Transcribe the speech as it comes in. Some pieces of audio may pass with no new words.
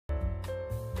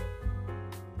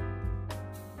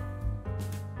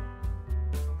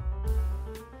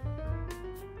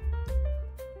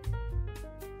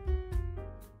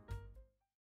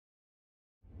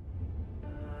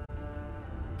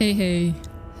Hey hey,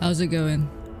 how's it going?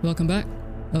 Welcome back,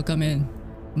 welcome in.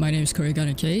 My name is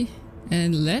CAPCOM,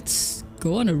 and let's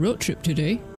go on a road trip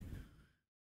today.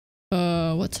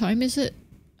 What time is it?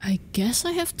 I guess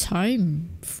I have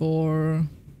time for...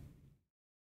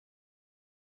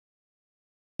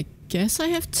 I guess I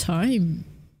have time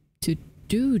to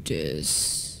do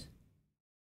this.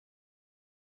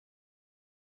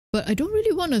 But I don't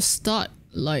really want to start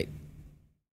like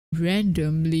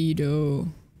randomly though.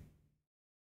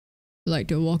 Like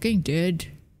The Walking Dead.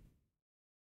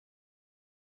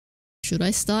 Should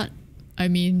I start? I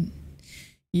mean,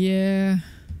 yeah.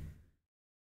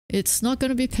 It's not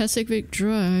gonna be Pacific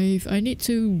Drive. I need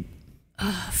to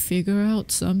figure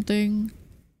out something.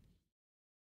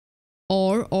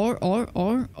 Or.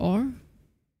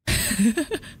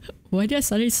 Why did I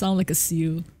suddenly sound like a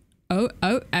seal? Oh.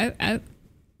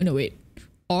 No, wait.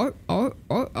 Or.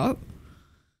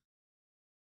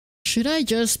 Should I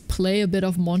just play a bit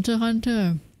of Monster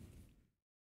Hunter?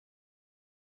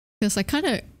 Because I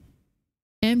kinda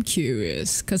am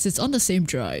curious, because it's on the same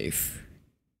drive.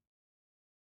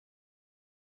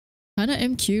 Kinda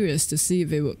am curious to see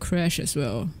if it would crash as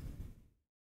well.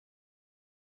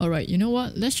 Alright, you know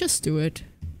what? Let's just do it.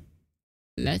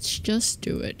 Let's just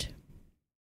do it.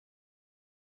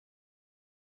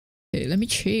 Okay, let me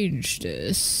change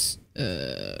this.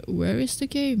 Where is the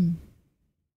game?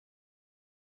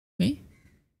 Me?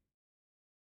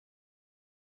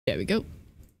 There we go.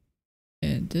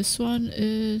 And this one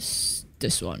is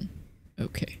this one.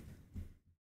 Okay.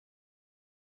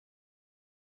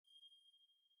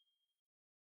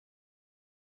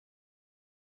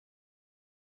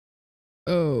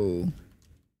 Oh.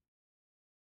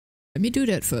 Let me do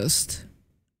that first.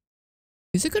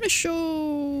 Is it gonna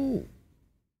show...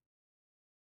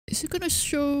 Is it gonna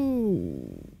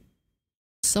show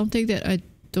something that I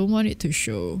don't want it to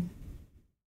show?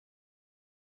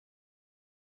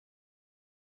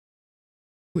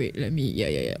 Wait, let me...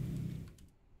 Yeah.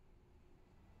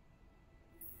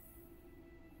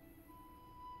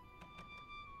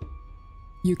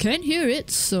 You can hear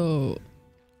it, so...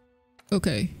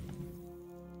 Okay.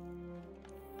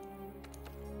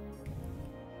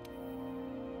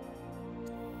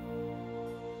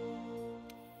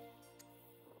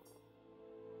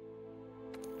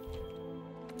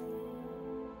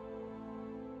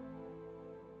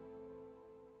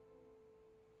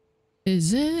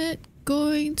 Is it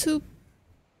going to...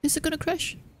 Is it gonna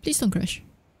crash? Please don't crash.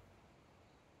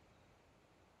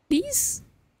 Please?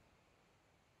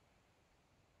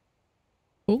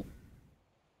 Oh.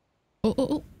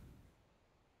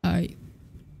 I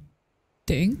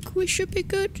think we should be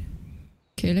good.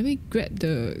 Okay, let me grab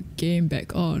the game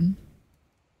back on.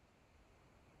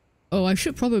 Oh, I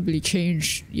should probably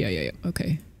change... Yeah,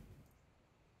 okay.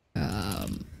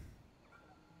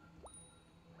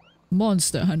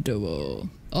 Monster Hunter World.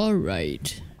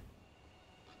 Alright.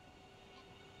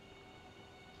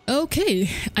 Okay,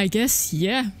 I guess,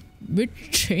 yeah. We're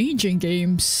changing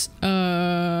games.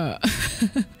 Did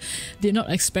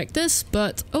not expect this,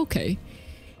 but okay.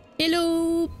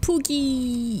 Hello,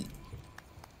 Poogie!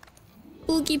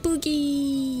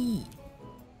 Poogie!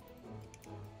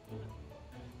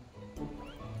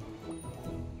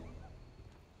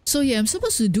 So yeah, I'm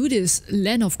supposed to do this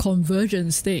Land of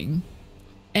Convergence thing.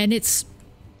 And it's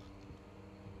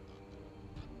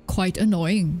quite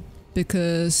annoying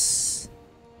because...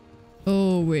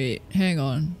 Oh wait, hang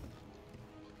on.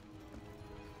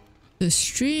 The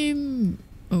stream...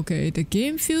 Okay, the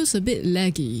game feels a bit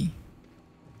laggy.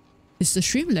 Is the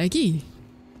stream laggy?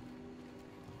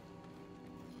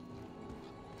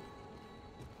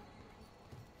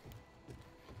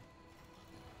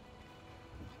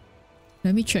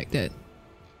 Let me check that.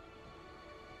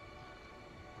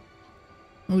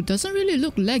 Oh, it doesn't really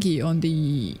look laggy on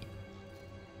the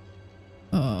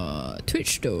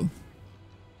Twitch though.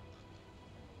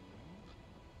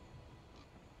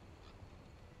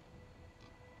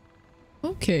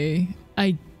 Okay,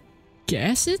 I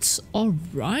guess it's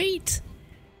alright.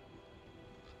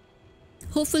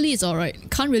 Hopefully it's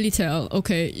alright. Can't really tell.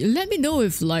 Okay, let me know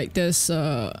if like there's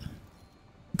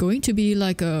going to be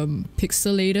like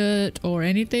pixelated or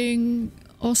anything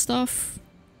or stuff.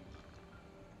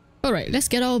 Alright, let's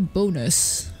get our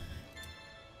bonus.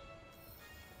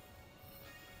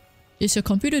 Is your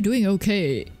computer doing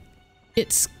okay?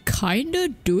 It's kinda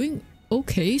doing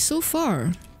okay so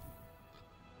far.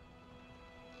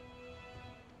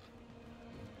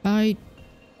 I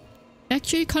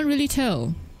actually can't really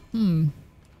tell. Too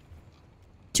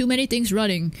many things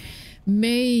running.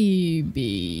 Maybe...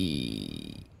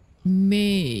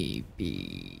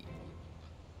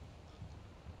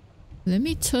 Let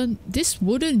me turn... This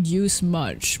wouldn't use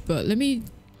much, but let me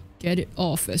get it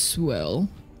off as well.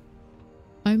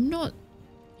 I'm not...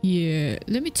 Yeah,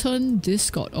 let me turn this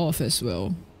god off as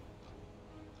well.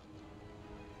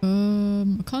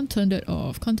 I can't turn that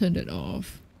off. Can't turn that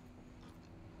off.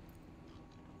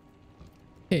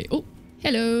 Hey, oh,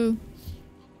 hello.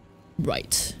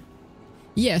 Right.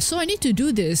 Yeah, so I need to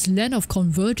do this land of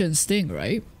convergence thing,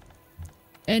 right?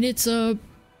 And it's that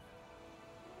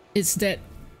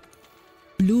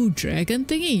blue dragon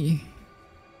thingy.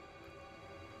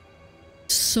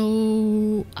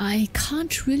 So I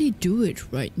can't really do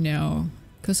it right now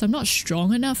because I'm not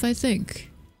strong enough, I think.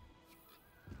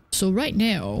 So right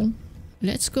now,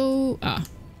 let's go...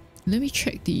 let me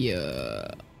check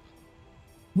the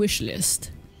wish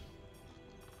list.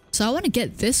 So I want to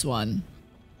get this one.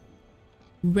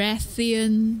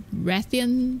 Rathian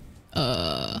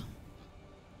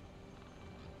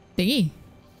thingy.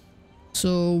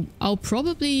 So I'll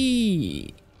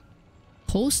probably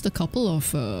post a couple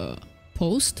of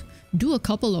do a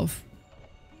couple of...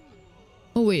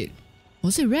 Oh wait,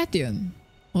 was it Rathian?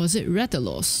 Or is it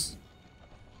Ratalos?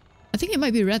 I think it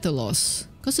might be Ratalos,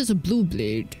 because it's a blue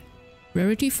blade.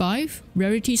 Rarity 5?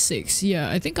 Rarity 6.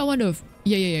 Yeah, I think I want to...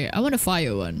 Yeah, I want a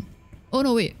fire one. Oh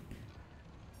no, wait.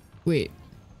 Wait,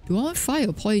 do I want fire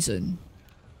or poison?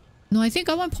 No, I think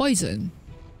I want poison.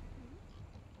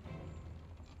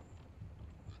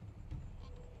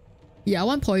 Yeah, I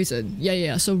want poison.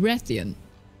 Yeah, so Rathian.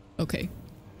 Okay.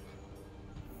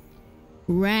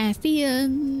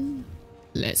 Rathian.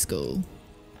 Let's go.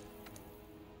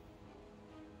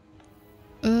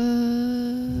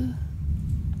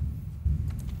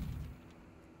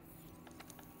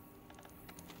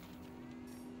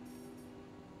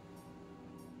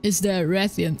 Is there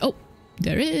Rathian? Oh,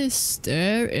 there is.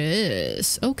 There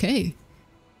is. Okay.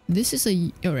 This is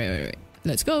a... Alright.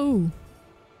 Let's go.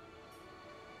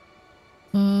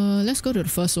 Let's go to the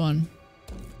first one.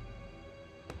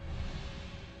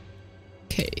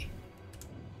 Okay.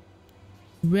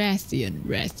 Rathian.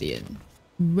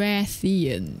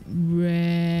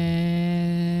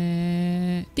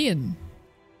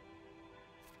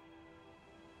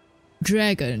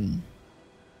 Dragon.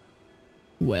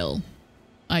 Well,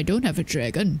 I don't have a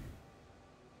dragon.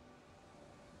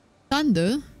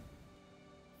 Thunder?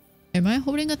 Am I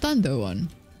holding a thunder one?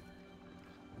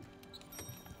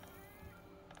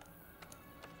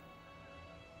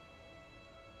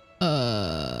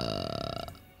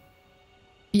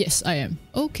 Yes, I am.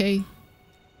 Okay.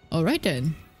 Alright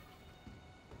then.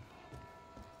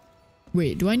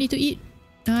 Wait, do I need to eat?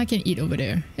 No, I can eat over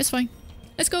there. It's fine.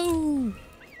 Let's go!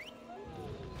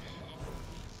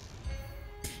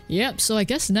 Yep, so I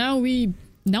guess now we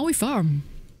farm.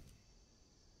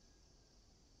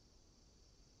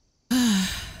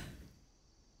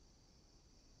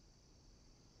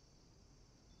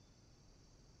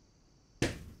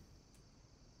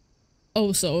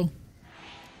 Also,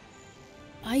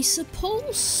 I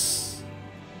suppose...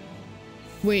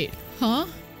 Wait, huh?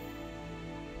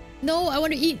 No, I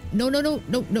want to eat. No. Go.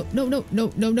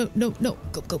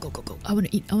 I want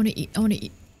to eat. I want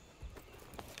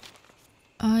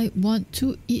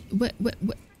to eat. Where?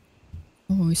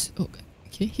 Oh, it's okay.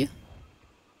 Okay, here.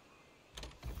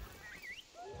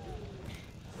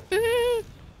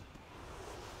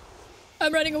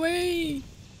 I'm running away.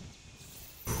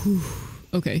 Whew.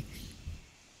 Okay.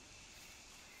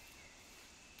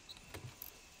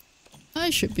 I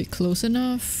should be close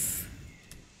enough.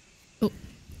 Oh.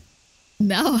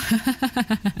 Now.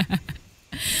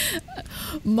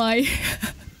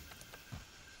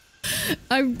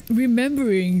 I'm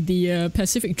remembering the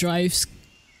Pacific Drive's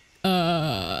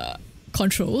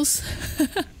controls.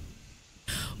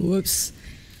 Whoops.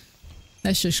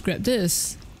 Let's just grab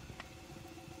this.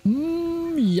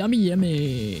 Yummy.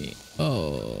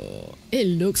 Oh, it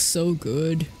looks so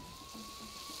good.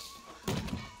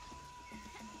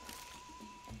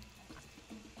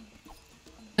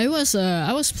 I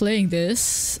was playing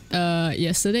this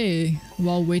yesterday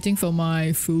while waiting for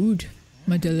my food,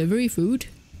 my delivery food,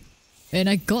 and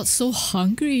I got so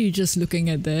hungry just looking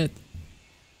at that.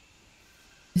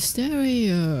 Is there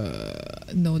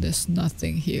a no, there's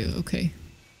nothing here. Okay.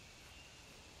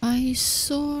 I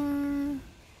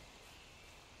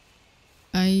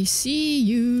see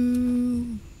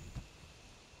you.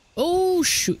 Oh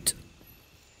shoot.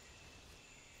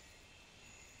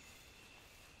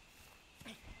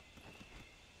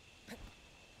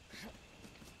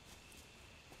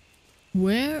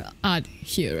 Where are they?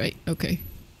 Here, right? Okay.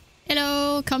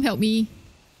 Hello, come help me.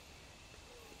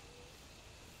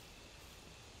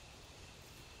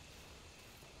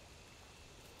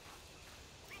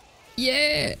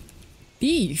 Yeah!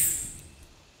 Beef!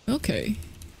 Okay.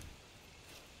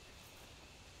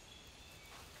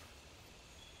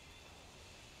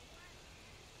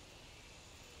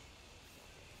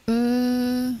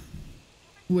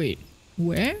 Wait,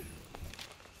 where?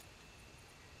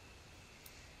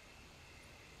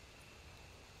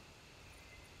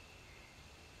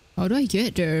 How do I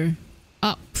get there?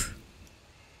 Up.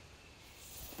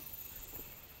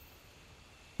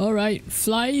 Alright,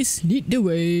 flies lead the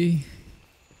way.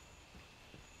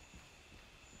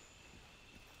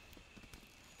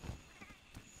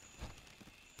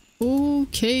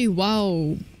 Okay,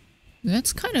 wow.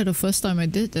 That's kind of the first time I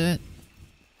did that.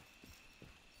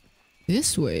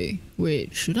 This way?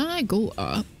 Wait, shouldn't I go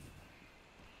up?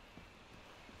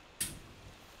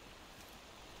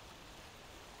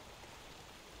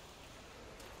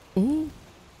 Oh.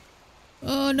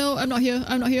 Oh no, I'm not here.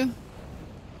 I'm not here.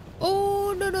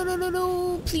 Oh no no no no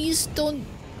no! Please don't.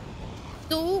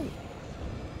 No.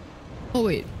 Oh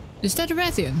wait, is that a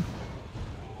Rathian?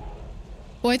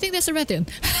 Oh, I think that's a Rathian.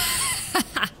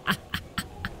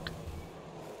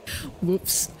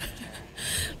 Whoops.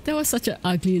 That was such an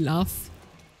ugly laugh.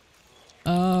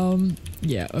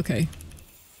 Yeah, okay.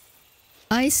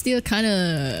 I still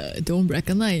kinda don't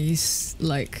recognize,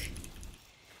 like,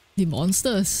 the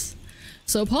monsters.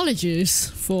 So apologies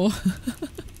for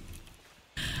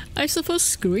I suppose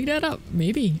screwing that up,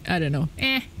 maybe. I don't know.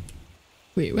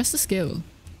 Wait, where's the scale?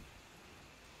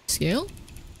 Scale?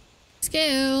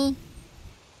 Scale!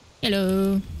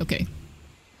 Hello! Okay.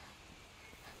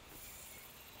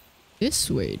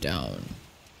 This way down.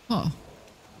 Huh.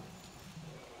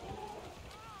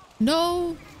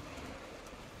 No!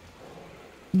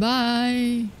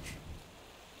 Bye!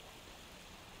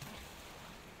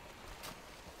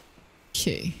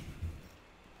 Okay.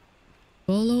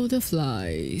 Follow the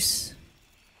flies.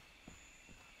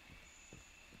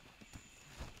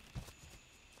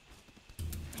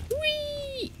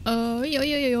 Whee! Oh, yo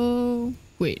yo yo yo!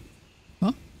 Wait.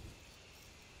 Huh?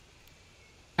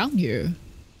 Down here?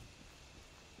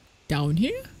 Down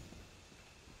here?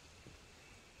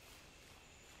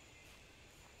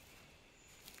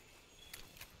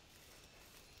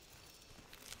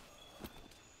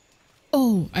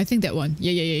 Oh, I think that one.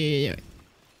 Yeah.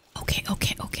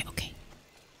 Okay.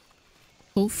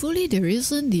 Hopefully there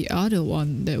isn't the other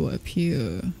one that will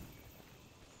appear.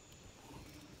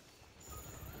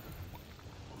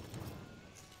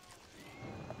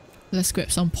 Let's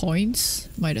grab some points.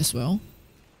 Might as well.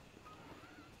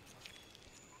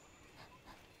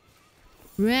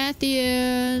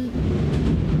 Rathian!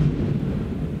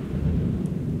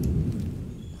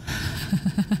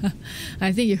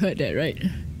 I think you heard that, right?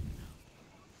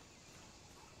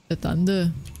 The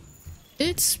thunder.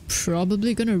 It's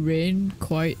probably gonna rain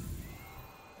quite...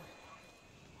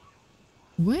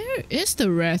 Where is the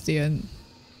Rathian?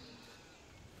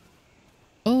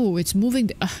 Oh, it's moving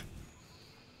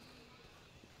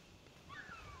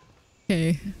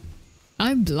Okay.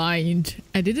 I'm blind.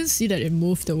 I didn't see that it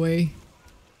moved away.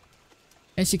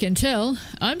 As you can tell,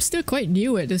 I'm still quite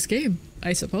new at this game,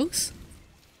 I suppose.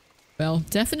 Well,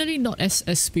 definitely not as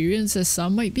experienced as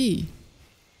some might be.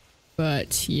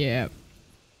 But yeah.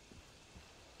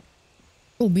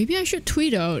 Oh, maybe I should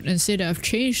tweet out and say that I've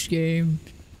changed game.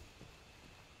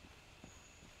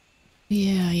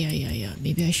 Yeah.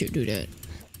 Maybe I should do that.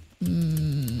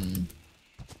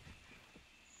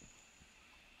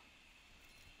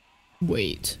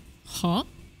 Wait. Huh?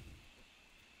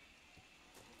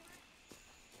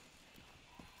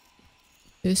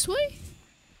 This way?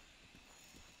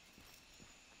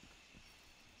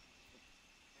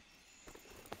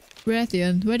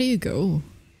 Rathian, where do you go?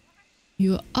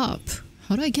 You're up.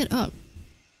 How do I get up?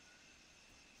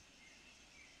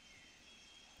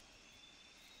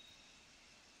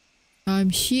 I'm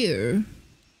here.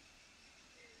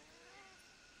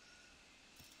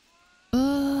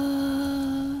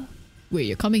 Wait,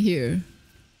 you're coming here.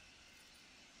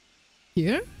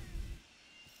 Here?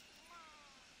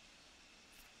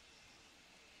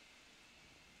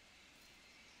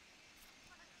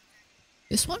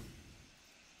 This one?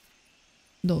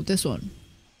 No, this one.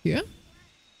 Here?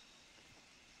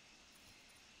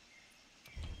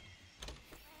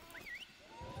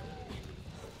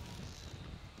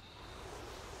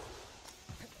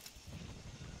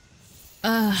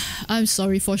 I'm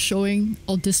sorry for showing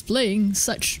or displaying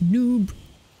such noobness.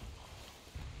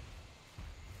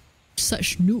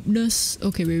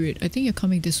 Okay, wait. I think you're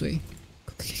coming this way.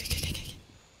 Okay.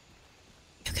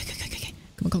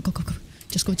 Come on, go.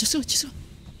 Just go. This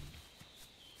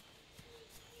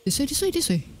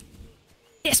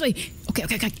way.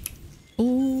 Okay.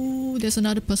 Oh, there's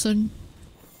another person.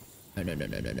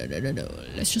 No.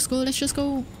 Let's just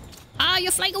go. Ah,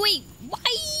 you're flying away!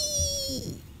 Why?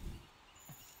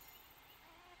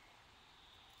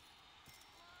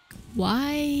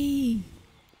 Why?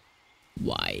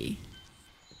 Why?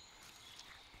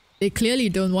 They clearly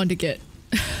don't want to get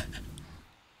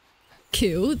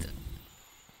killed.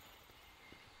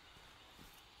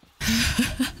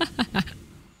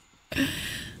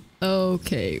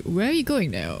 Okay, where are you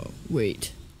going now?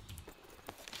 Wait.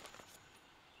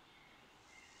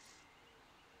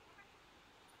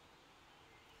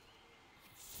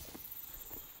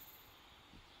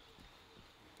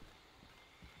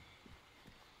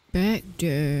 Back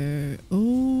there.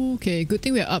 Okay, good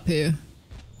thing we're up here.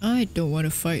 I don't want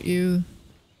to fight you.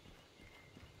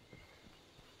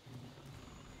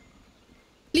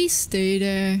 Please stay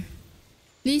there.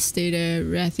 Please stay there,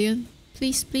 Rathian.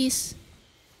 Please, please.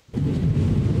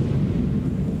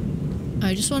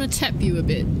 I just want to tap you a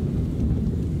bit.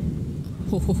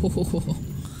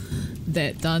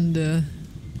 That thunder.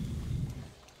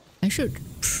 I should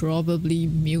probably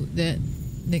mute that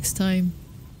next time.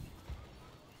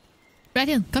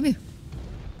 Rathian, come here.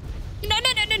 No.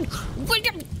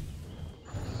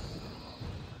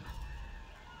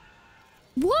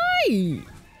 Why?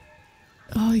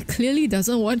 Oh, he clearly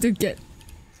doesn't want to get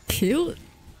killed.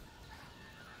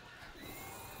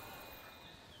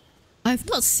 I've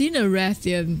not seen a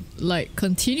Rathian like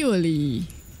continually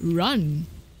run.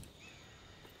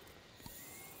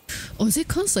 Oh, is it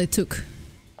cause I took...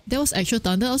 That was actual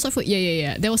thunder? I was like,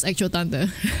 yeah. That was actual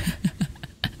thunder.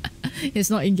 It's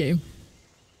not in-game.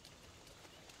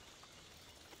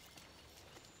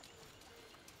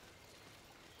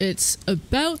 It's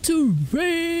about to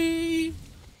rain!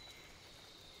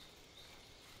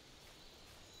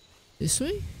 This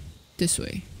way? This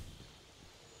way.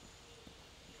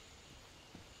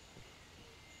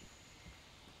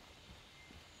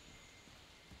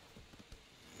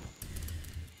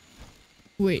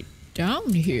 Wait,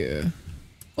 down here?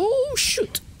 Oh,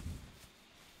 shoot!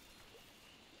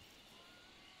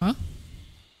 Huh?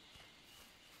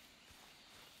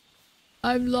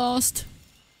 I'm lost.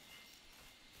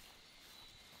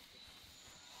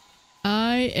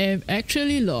 I am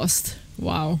actually lost.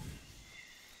 Wow.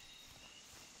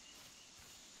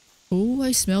 Oh,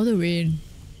 I smell the rain.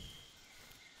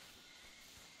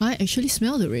 I actually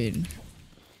smell the rain.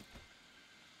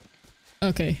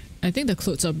 Okay, I think the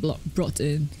clothes are brought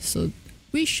in, so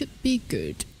we should be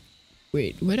good.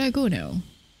 Wait, where do I go now?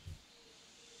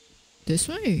 This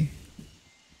way?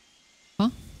 Huh?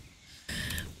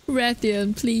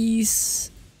 Rathian,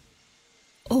 please.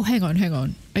 Oh, hang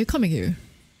on. Are you coming here?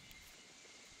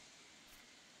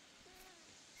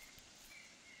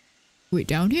 Wait,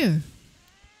 down here?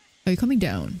 Are you coming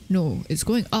down? No, it's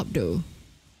going up though.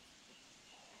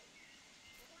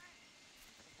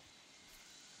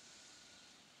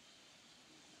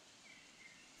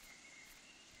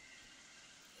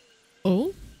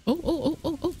 Oh.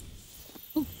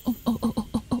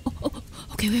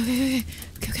 Okay, wait.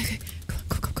 Okay. Go.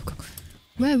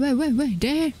 Where?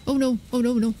 There. Oh no.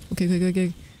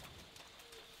 Okay.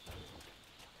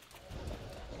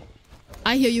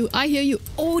 I hear you.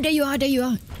 Oh, there you are.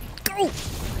 Go!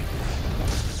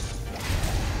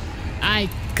 I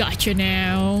got you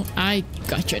now.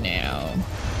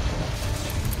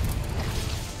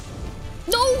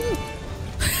 No!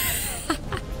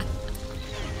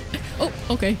 Oh,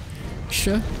 okay.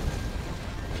 Sure.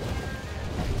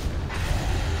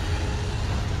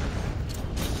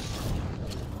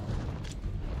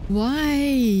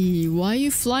 Why? Why are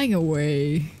you flying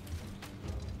away?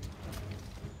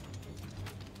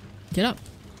 Get up.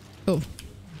 Oh.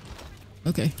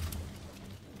 Okay.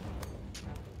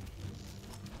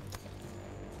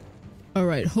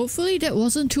 Alright, hopefully that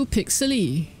wasn't too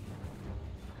pixely.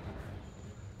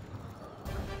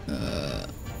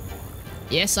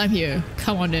 Yes, I'm here.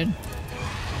 Come on then.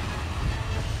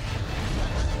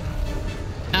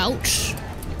 Ouch.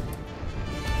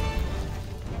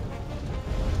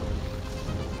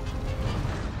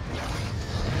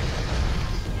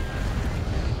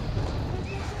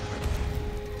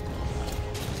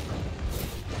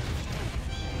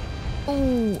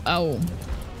 Oh, ow.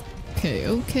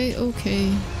 Okay.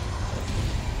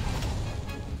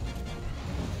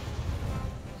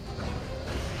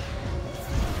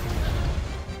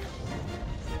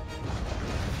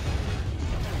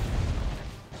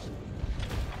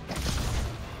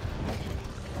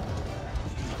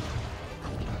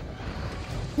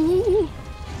 Ooh.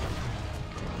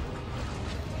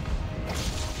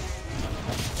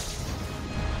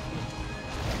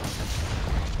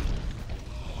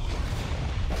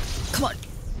 Come on.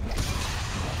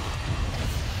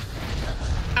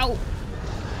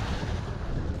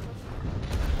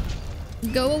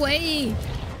 Go away!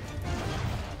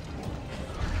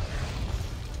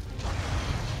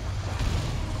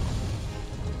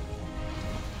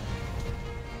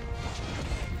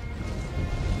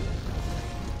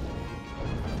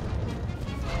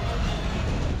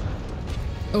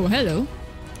 Oh, hello.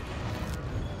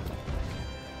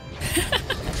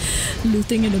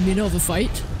 Looting in the middle of a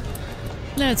fight?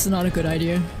 That's not a good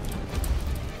idea.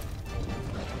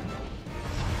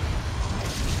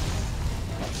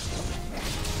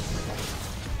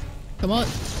 Come on.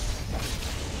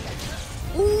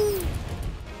 Ooh.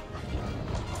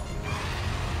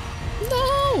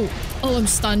 No! Oh, I'm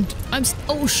stunned.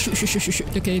 Oh,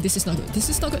 shoot. Okay, this is not good. This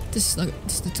is not good. This is not good.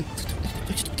 This is not good.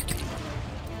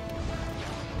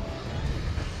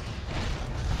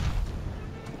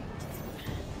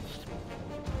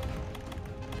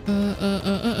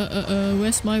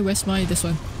 Where's my, this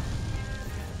one?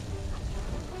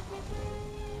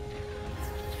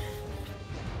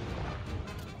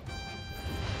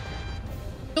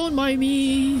 Don't mind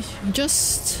me,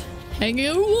 just hanging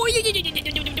out.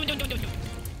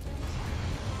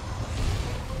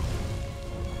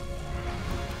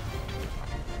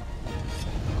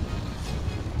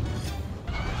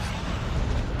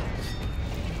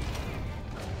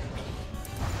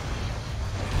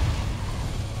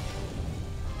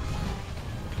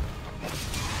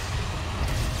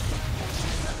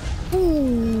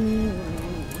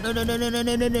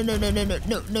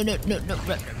 No.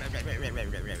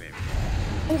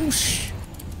 Oh sh.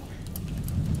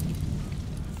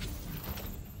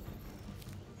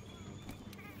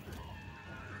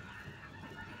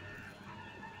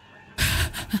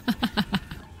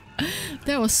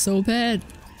 That was so bad.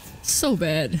 So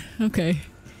bad. Okay.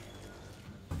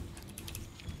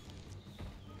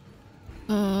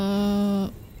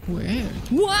 Where?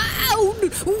 Wow!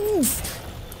 Oof!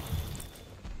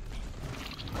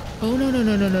 Oh no. No.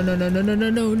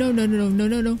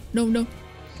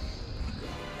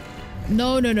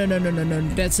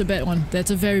 That's a bad one.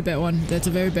 That's a very bad one. That's a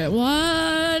very bad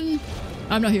one.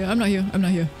 I'm not here.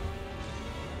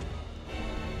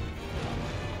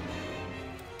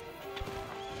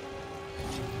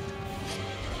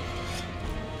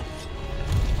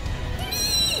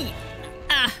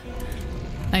 Ah!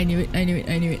 I knew it.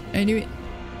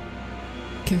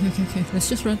 Okay. Let's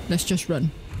just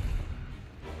run.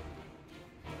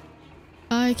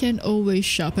 I can always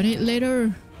sharpen it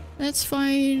later. That's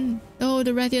fine. Oh,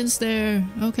 the Radiant's there.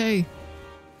 Okay.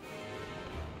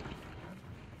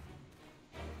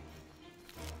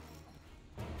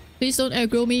 Please don't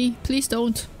aggro me. Please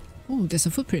don't. Oh, there's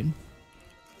a footprint.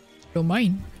 Don't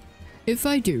mind. If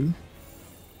I do.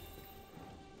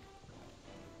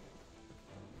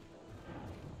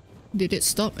 Did it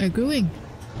stop aggroing?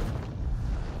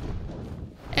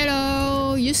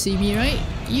 Hello! You see me, right?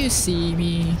 You see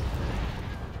me.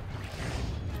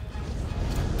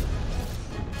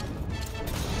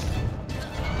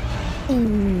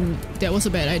 Ooh, that was a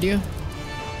bad idea.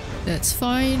 That's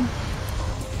fine.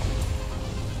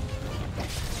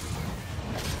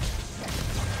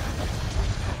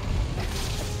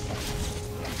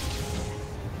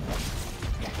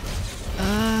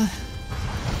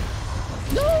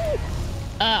 No!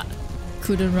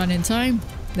 Couldn't run in time.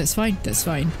 That's fine.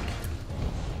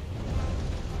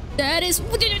 That is...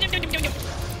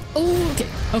 Oh,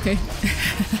 okay.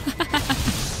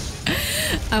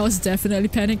 I was definitely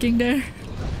panicking there.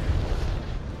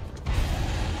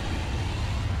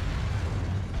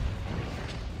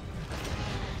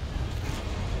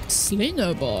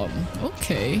 Slinger bomb.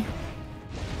 Okay.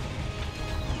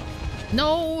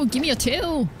 No, give me a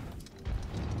tail.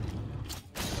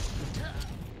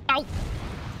 Ow.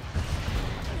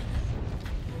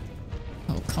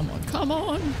 Oh, come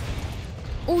on.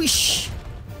 Oosh.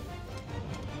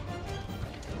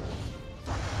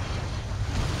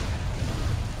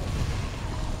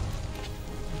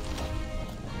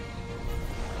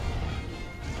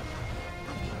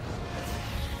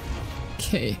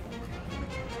 Okay.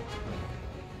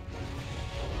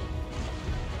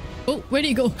 Oh, where did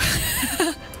he go?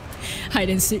 Hide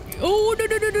and seek. Oh, no.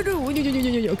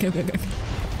 Okay.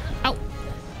 Ow.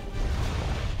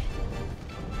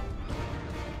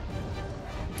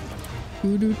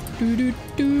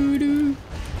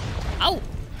 Ow.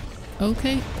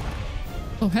 Okay.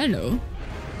 Oh, hello.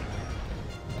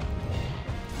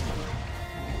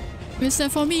 Is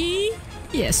that for me?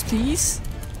 Yes, please.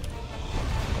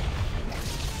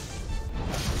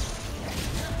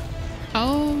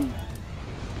 Oh.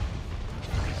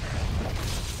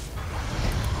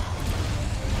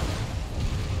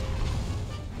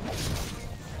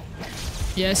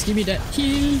 Yes, give me that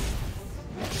heal.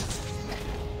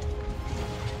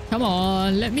 Come Come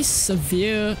on, let me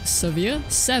sever.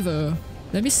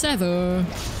 Let me sever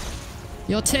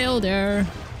your tail there.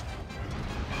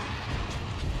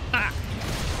 Ah.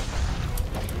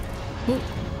 Oh.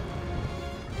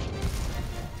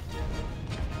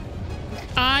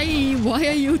 Aye, why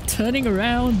are you turning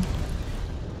around?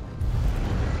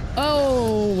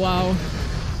 Oh, wow.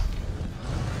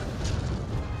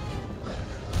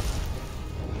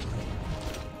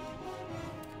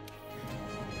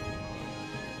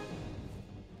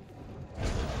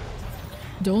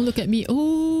 Don't look at me.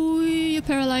 Oh, you're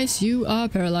paralyzed. You are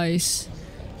paralyzed.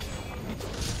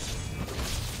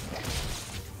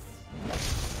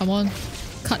 Come on.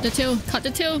 Cut the tail. Cut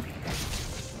the tail.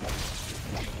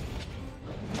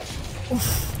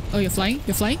 Oof. Oh, you're flying?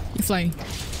 You're flying? You're flying.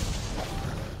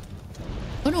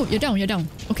 Oh no, you're down. You're down.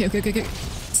 Okay, okay, okay, okay.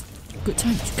 Good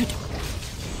time. Good.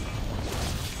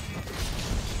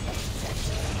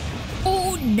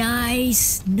 Oh,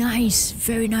 nice. Nice.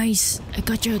 Very nice. I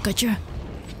gotcha. I gotcha.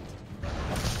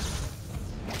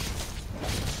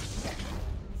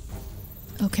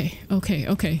 Okay, okay,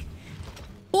 okay.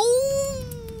 Oh!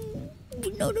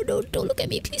 No, no, no, don't look at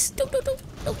me, please. Don't.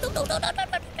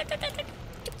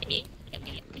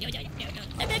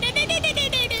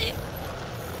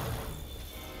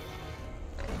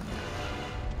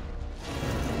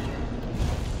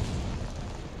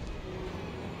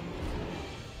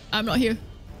 I'm not here.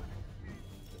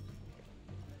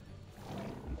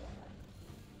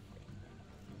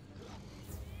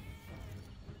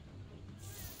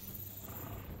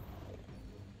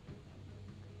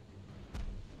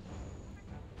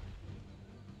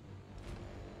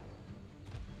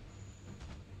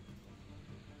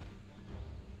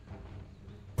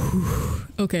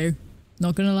 Okay,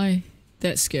 not gonna lie,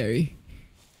 that's scary.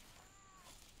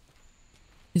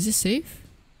 Is this safe?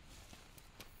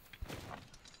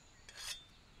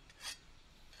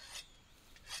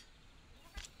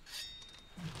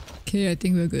 Okay, I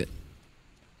think we're good.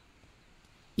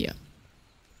 Yeah.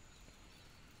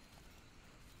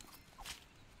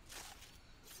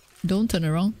 Don't turn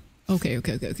around. Okay,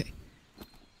 okay, okay, okay.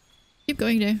 Keep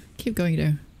going there. Keep going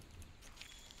there.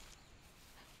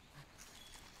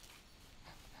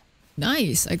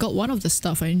 Nice! I got one of the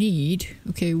stuff I need.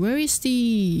 Okay, where is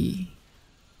the...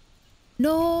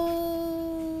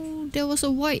 No! There was a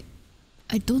white...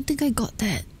 I don't think I got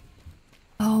that.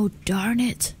 Oh, darn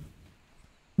it.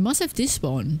 Must have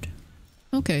despawned.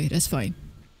 Okay, that's fine.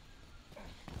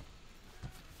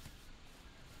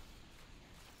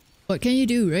 What can you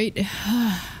do, right?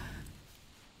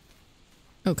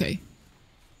 Okay.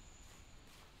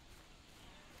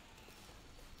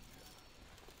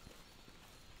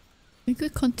 We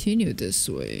could continue this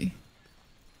way.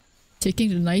 Taking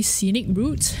the nice scenic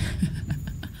route.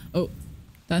 Oh,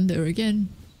 thunder again.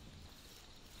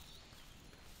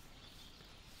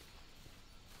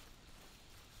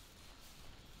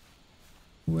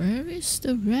 Where is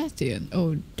the Rathian?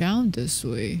 Oh, down this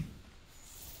way.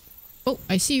 Oh,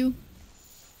 I see you.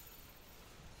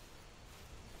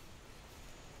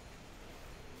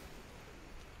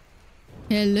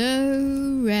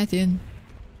 Hello, Rathian.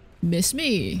 Miss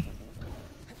me?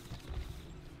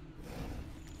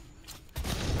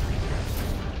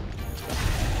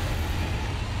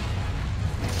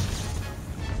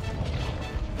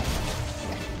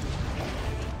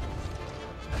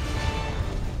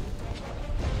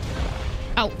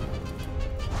 Ow.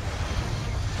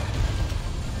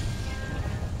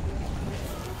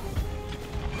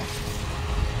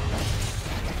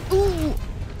 Ooh.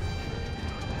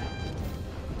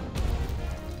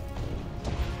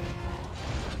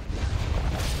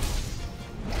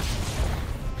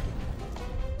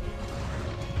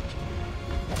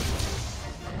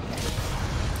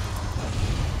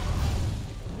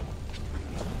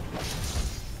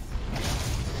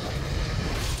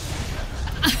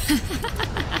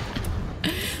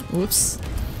 Whoops.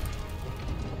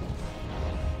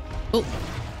 Oh,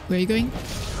 where are you going?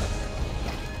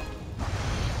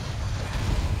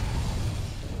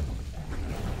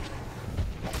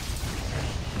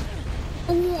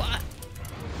 Oh,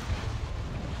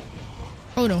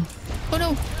 oh no. Oh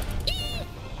no.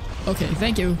 Okay,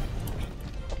 thank you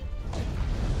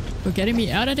for getting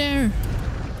me out of there.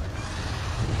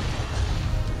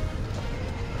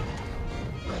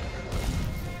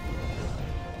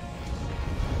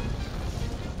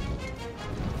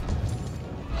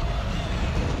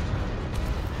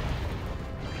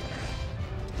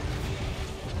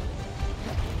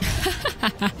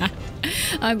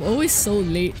 I'm always so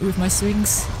late with my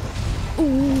swings.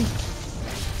 Ooh.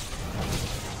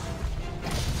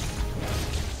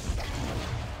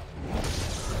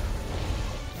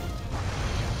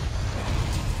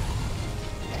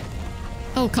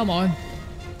 Oh, come on.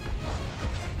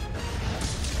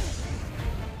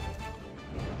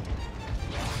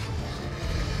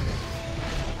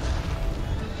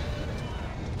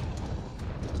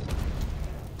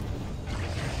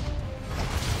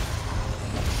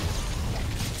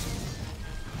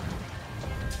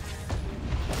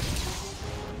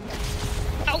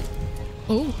 Ow!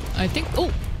 Oh, I think...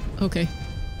 Oh! Okay.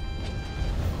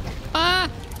 Ah!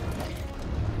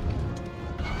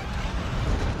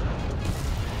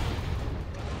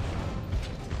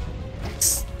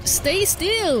 Stay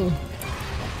still!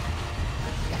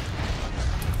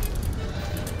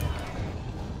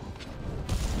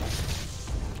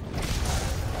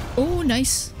 Oh,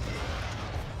 nice.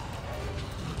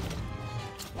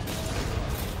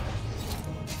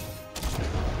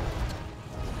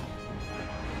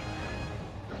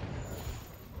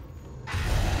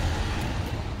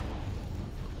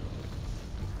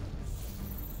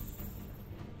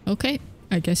 Okay,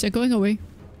 I guess you're going away.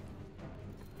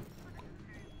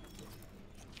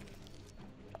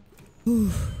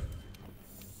 Ooh.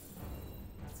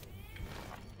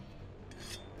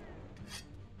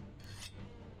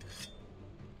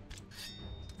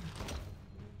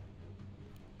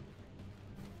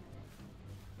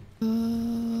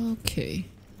 Okay,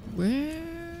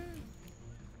 where?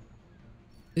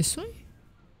 This way?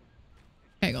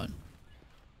 Hang on.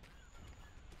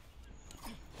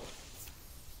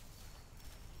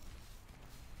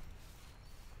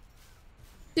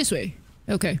 This way.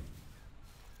 Okay.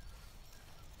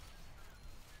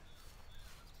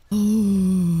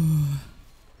 Oh.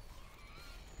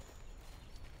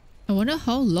 I wonder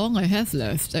how long I have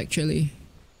left, actually.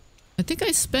 I think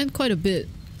I spent quite a bit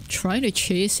trying to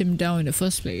chase him down in the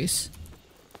first place.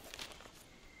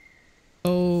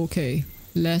 Okay.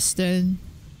 Less than...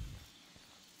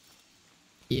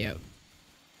 Yep.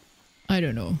 I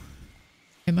don't know.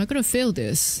 Am I gonna fail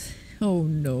this? Oh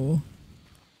no.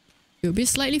 It'll be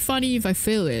slightly funny if I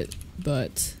fail it,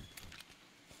 but...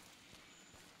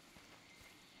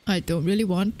 I don't really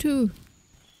want to.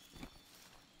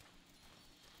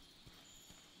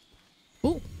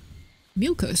 Oh!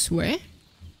 Mucus, where?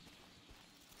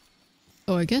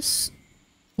 Oh, I guess...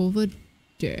 over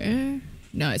there?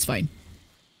 No, it's fine.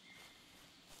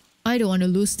 I don't want to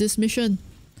lose this mission.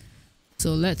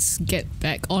 So let's get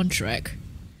back on track.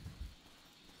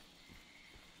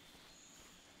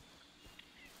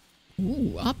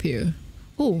 Ooh, up here.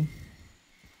 Oh.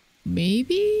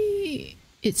 Maybe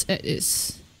it's at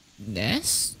its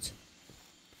nest?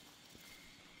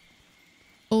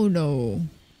 Oh no.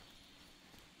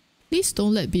 Please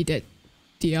don't let be that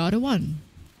the other one.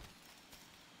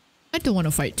 I don't want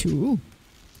to fight too.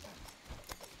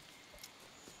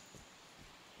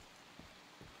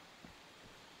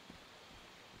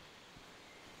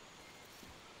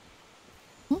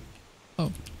 Huh?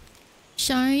 Oh.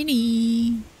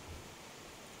 Shiny.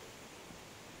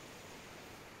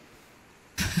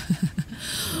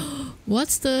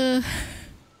 What's the...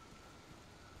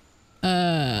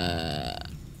 Eh?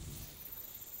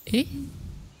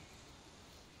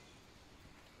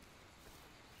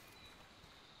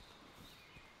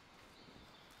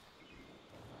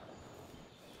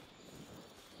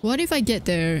 What if I get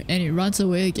there and it runs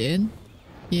away again?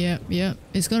 Yeah,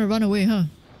 it's gonna run away, huh?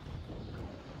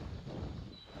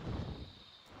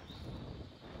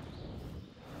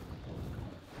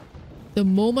 The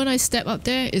moment I step up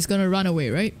there, it's gonna run away,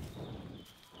 right?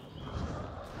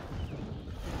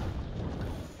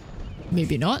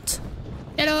 Maybe not.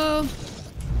 Hello!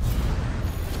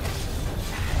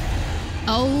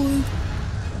 Oh!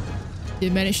 They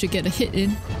managed to get a hit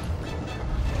in.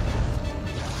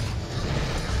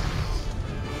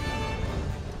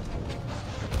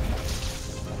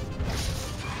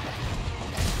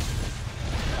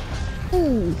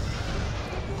 Ooh!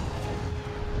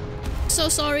 So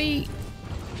sorry,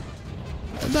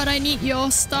 but I need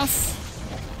your stuff.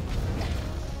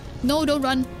 No, don't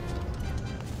run.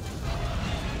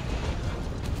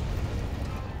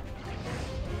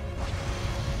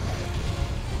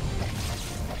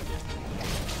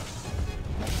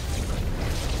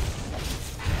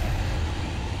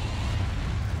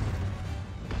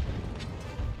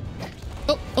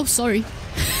 Oh, sorry.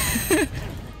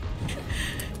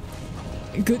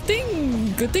 Good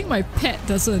thing my pet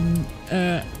doesn't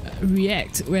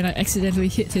react when I accidentally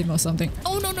hit him or something.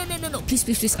 Oh no,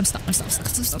 please, I'm stuck. No.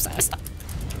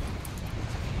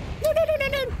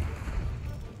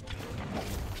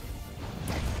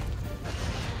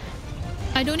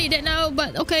 I don't need that now,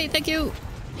 but okay, thank you.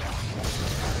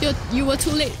 You were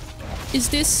too late. Is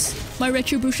this my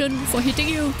retribution for hitting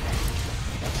you?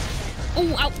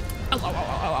 Oh, ow.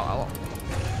 Ow.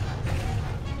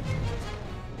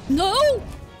 No!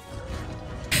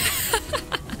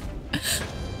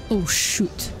 Oh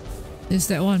shoot. There's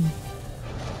that one.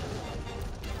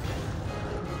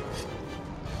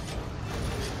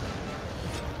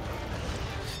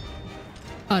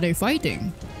 Are they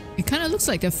fighting? It kind of looks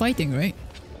like they're fighting, right?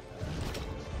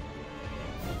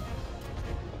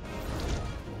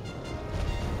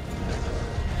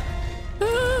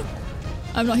 Ah!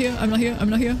 I'm not here, I'm not here, I'm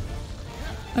not here.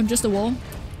 I'm just a wall.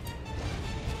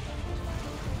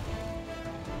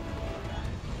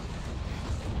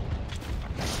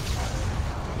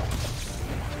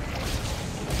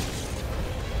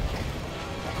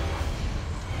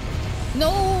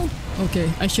 No!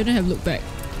 Okay, I shouldn't have looked back.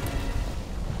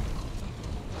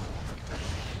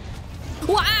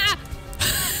 Wah!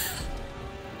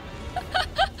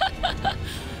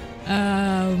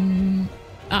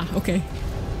 Okay.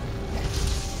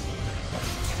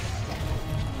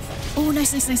 Oh,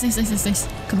 nice, nice, nice, nice, nice, nice, nice.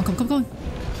 Come on, come on, come on, come on.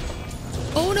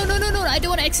 Oh, no, no, no, no. I don't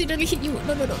want to accidentally hit you.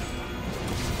 No, no, no.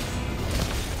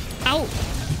 Ow.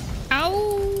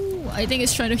 Ow. I think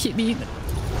it's trying to hit me.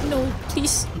 No,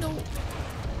 please, no.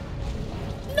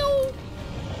 No.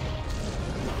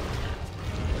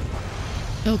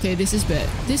 Okay, this is bad.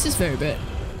 This is very bad.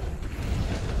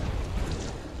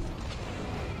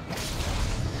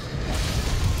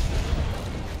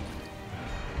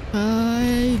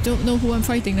 I don't know who I'm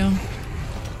fighting now.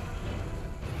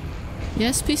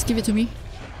 Yes, please give it to me.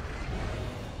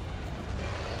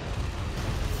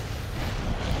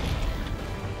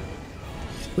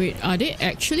 Wait, are they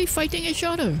actually fighting each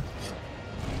other?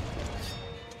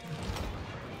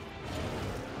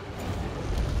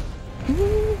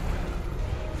 Ooh.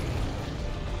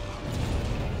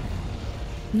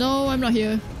 No, I'm not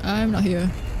here. I'm not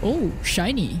here. Oh,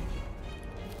 shiny.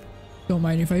 Don't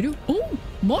mind if I do. Oh,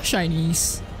 more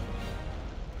shinies.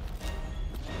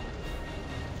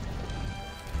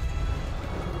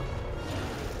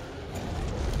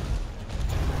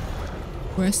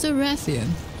 Where's the Rathian?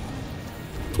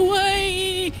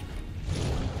 Why?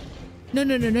 No,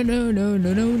 no, no, no, no, no,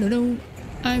 no, no, no, no.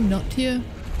 I'm not here.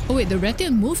 Oh wait, the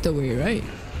Rathian moved away, right?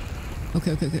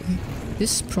 Okay, okay, okay, okay.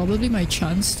 This is probably my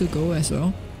chance to go as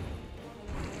well.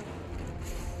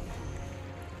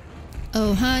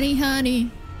 Oh, honey,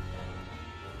 honey.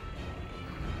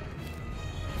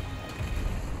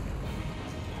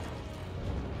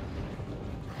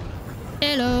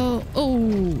 Hello.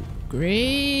 Oh,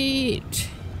 great.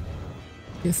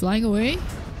 You're flying away?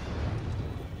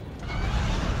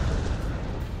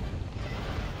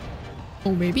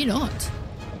 Oh, maybe not.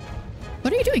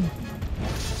 What are you doing?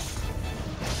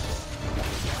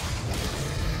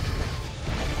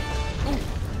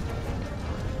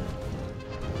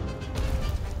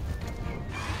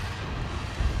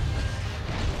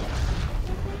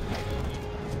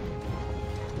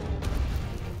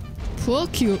 Poor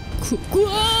cute.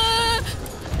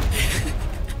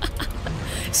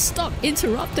 Stop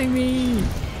interrupting me!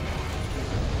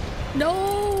 No!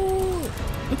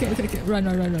 Okay, okay, okay. Run,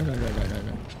 run, run, run, run, run, run,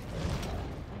 run.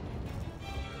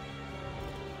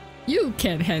 You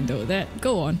can handle that.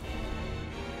 Go on.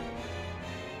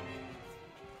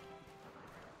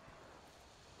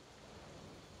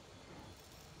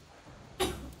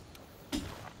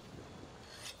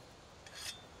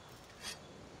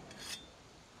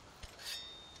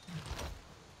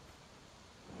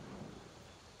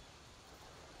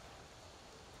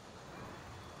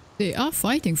 They are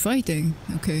fighting.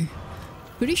 Okay.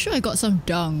 Pretty sure I got some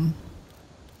dung.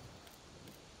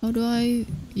 How do I...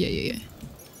 Yeah.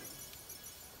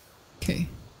 Okay.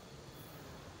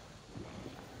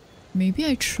 Maybe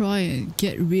I try and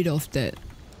get rid of that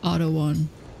other one.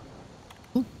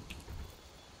 Oh.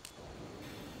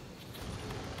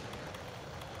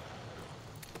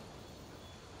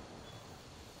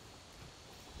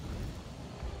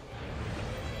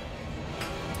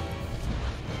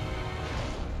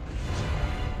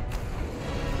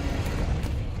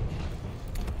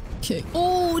 Okay.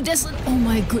 Oh, there's an... Oh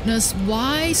my goodness.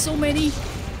 Why so many?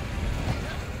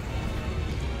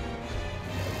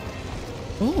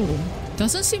 Oh,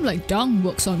 doesn't seem like dung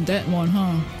works on that one,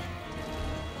 huh?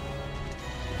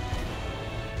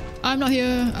 I'm not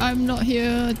here. I'm not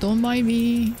here. Don't mind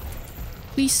me.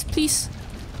 Please, please.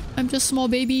 I'm just small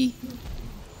baby.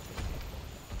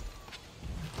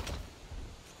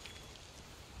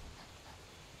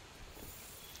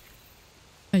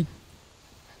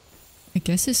 I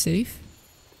guess it's safe.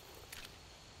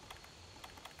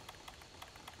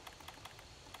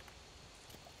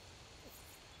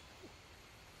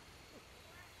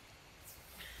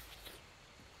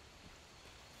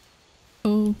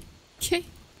 Okay.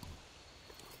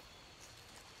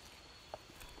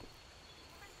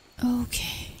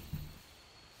 Okay.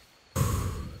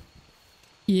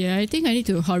 Yeah, I think I need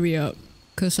to hurry up,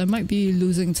 because I might be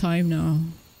losing time now.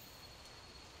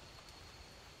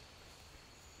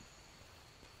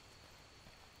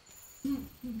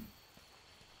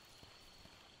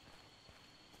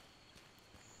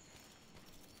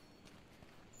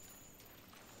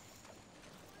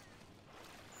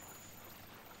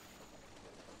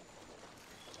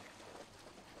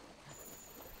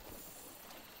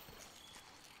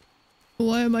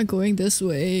 Why am I going this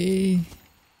way?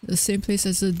 The same place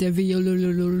as the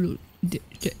Deviojo?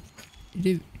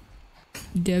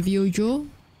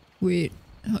 Wait,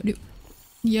 how do...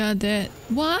 Yeah, that...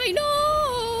 Why?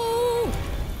 No!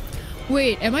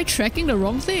 Wait, am I tracking the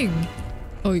wrong thing?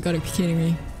 Oh, you gotta be kidding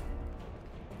me.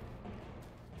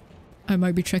 I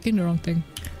might be tracking the wrong thing.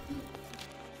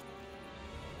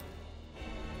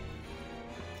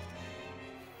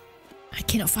 I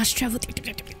cannot fast travel.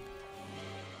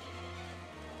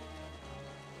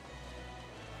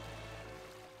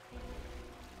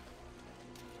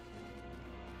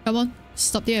 Come on,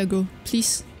 stop the aggro,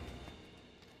 please.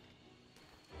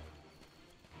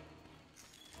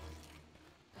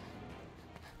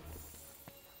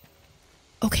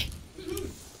 Okay.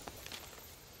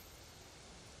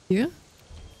 Yeah?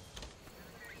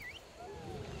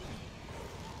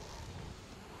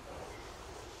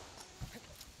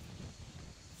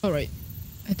 Alright.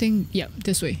 I think, yeah,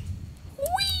 this way.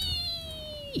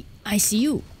 Whee! I see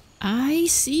you. I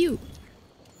see you.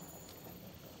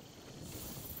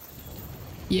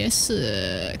 Yes,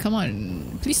 come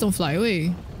on. Please don't fly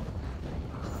away.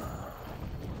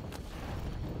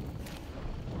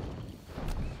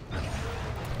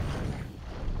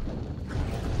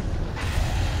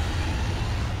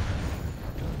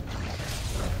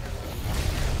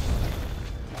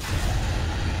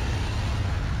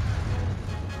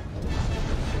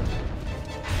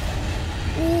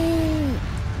 Ooh.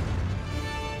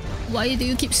 Why do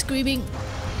you keep screaming?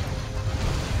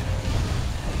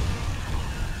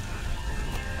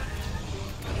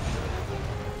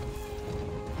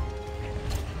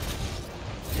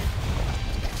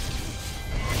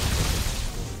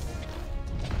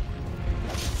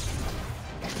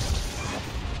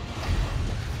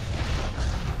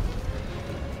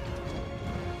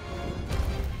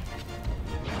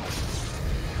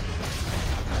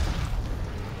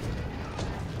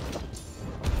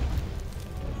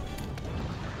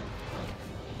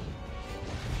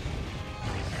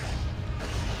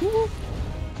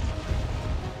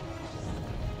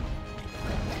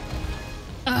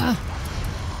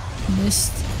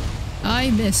 Missed. I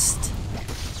missed.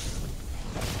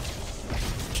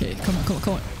 Okay, come on, come on,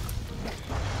 come on.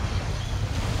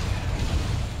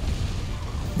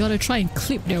 Gotta try and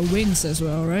clip their wings as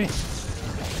well, right?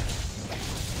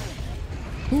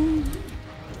 Ooh.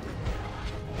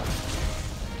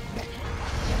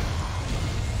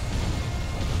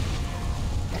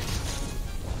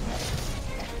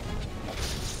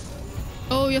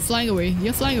 Oh, you're flying away.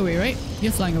 You're flying away, right?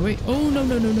 You're flying away. Oh, no,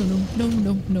 no, no, no, no, no,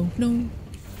 no, no, no.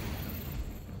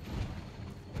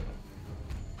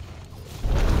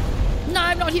 No,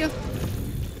 I'm not here.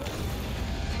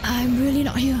 I'm really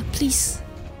not here. Please.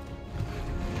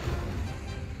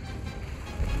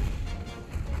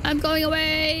 I'm going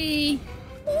away.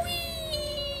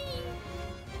 Whee!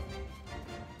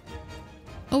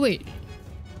 Oh, wait.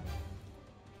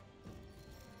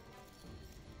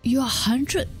 You're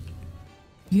 100.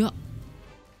 You're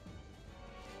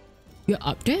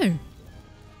up there.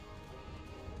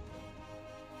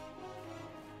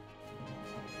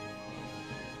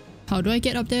 How do I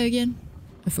get up there again?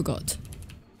 I forgot.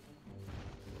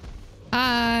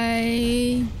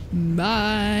 Hi.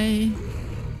 Bye.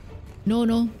 No,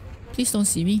 no. Please don't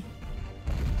see me.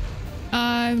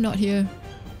 I'm not here.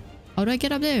 How do I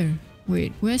get up there?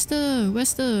 Wait, where's the...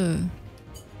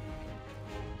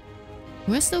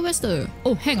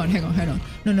 Oh, hang on.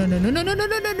 No.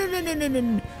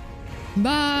 No.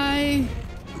 Bye.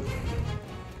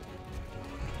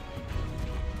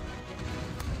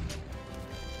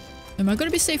 Am I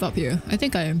gonna be safe up here? I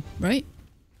think I am, right?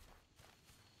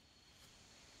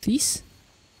 Please?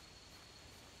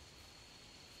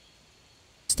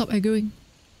 Stop aggroing.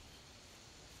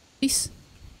 Please.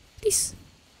 Please.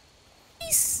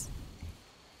 Please.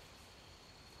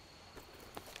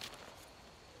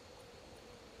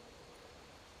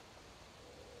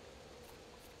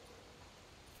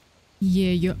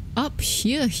 Yeah, you're up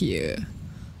here.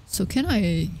 So can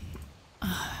I...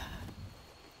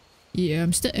 Yeah,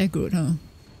 I'm still aggroed, huh?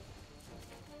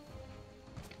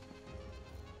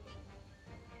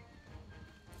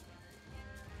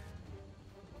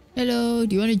 Hello,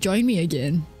 do you want to join me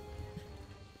again?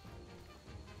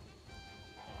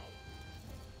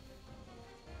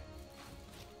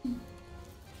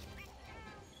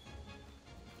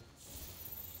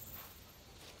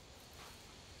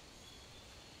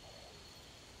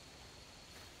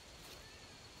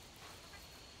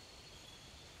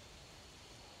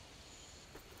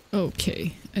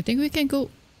 Okay, I think we can go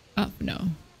up now.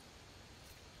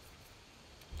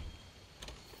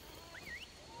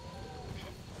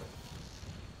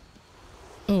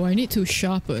 Oh, I need to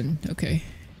sharpen. Okay.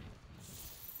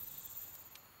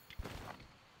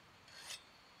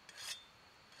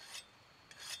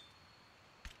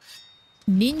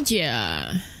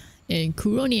 Ninja and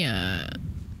Kuronia.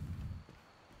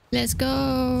 Let's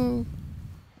go.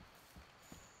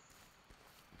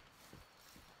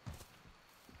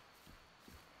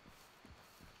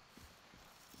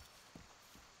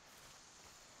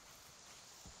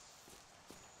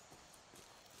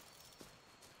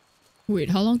 Wait,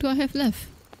 how long do I have left?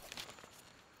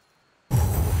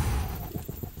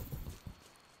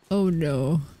 Oh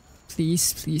no.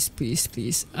 Please, please, please,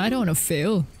 please. I don't want to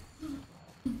fail.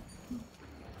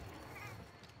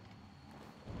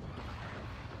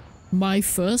 My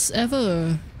first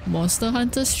ever Monster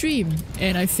Hunter stream,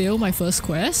 and I fail my first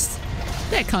quest?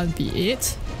 That can't be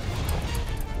it.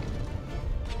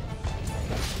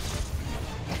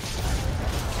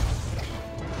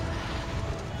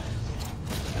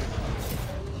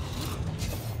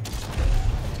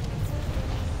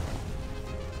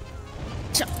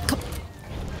 Come.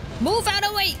 Move out of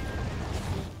the way!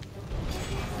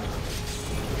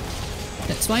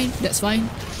 That's fine, that's fine.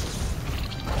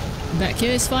 Back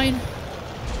here is fine.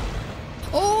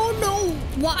 Oh no!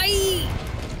 Why?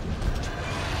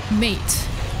 Mate.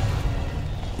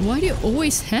 Why do you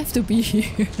always have to be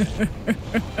here?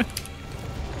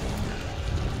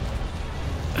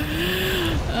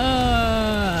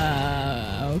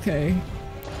 Okay.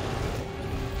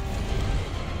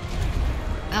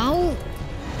 Ow!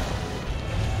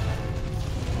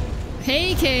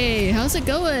 Hey Kay, how's it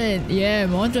going? Yeah,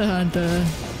 Monster Hunter.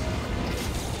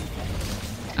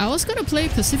 I was gonna play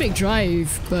Pacific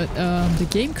Drive, but the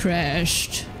game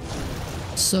crashed.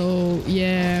 So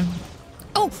yeah.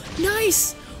 Oh,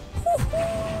 nice!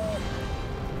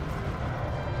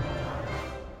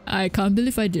 I can't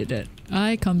believe I did it.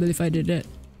 I can't believe I did it.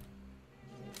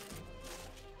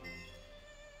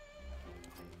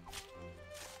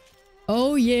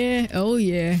 Oh yeah, oh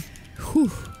yeah.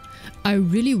 Whew. I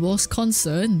really was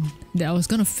concerned that I was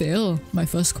gonna fail my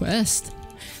first quest.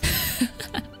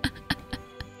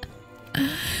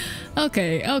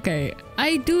 Okay, okay.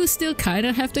 I do still kind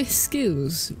of have the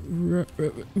skills,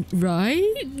 right?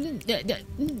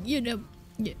 You know.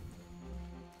 Yeah.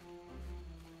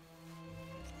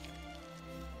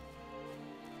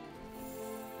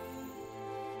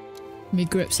 Let me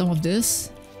grab some of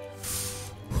this.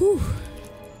 Whew.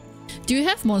 Do you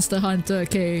have Monster Hunter?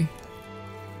 Okay.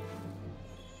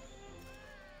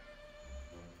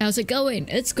 How's it going?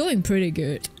 It's going pretty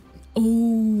good.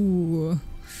 Oh.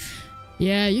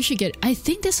 Yeah, you should get... I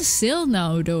think there's a sale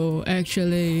now though,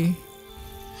 actually.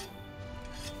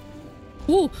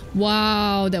 Oh,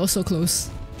 wow, that was so close.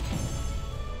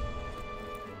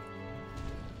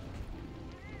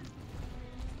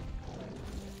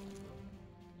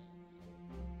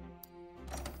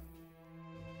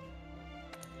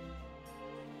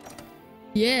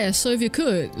 Yeah, so if you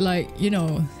could, like, you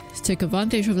know, take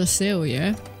advantage of the sale,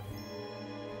 yeah?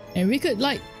 And we could,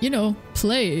 like, you know,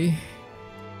 play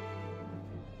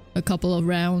a couple of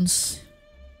rounds.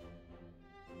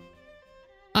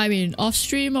 I mean, off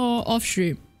stream or off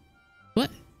stream? What?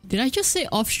 Did I just say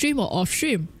off stream or off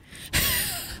stream?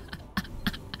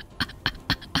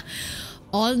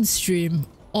 On stream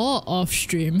or off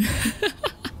stream?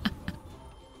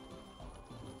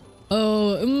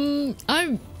 Oh,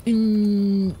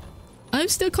 I'm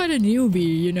still quite a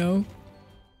newbie, you know.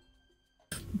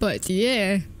 But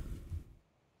yeah,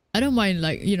 I don't mind,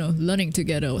 like, you know, learning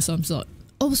together or some sort.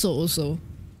 Also,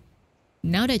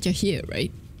 now that you're here,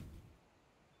 right?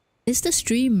 Is the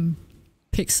stream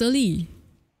pixely?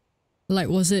 Like,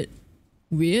 was it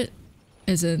weird?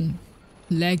 As in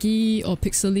laggy or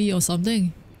pixely or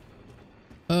something?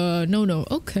 No.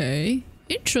 Okay.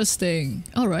 Interesting.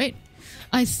 Alright.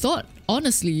 I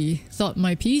honestly thought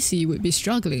my PC would be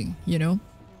struggling, you know?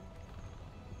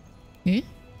 Eh?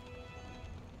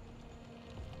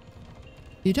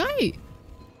 Did I?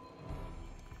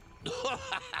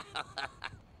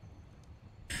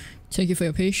 Thank you for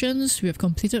your patience. We have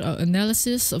completed our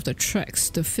analysis of the tracks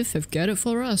the Fifth have gathered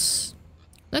for us.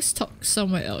 Let's talk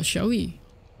somewhere else, shall we?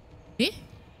 Eh?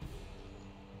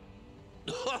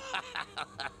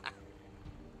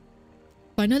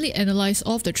 Finally analysed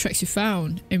all of the tracks we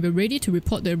found, and we're ready to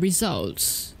report the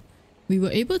results. We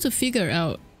were able to figure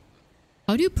out...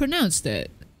 How do you pronounce that?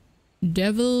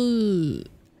 Devil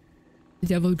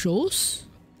Joes?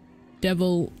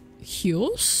 Devil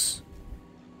Hills?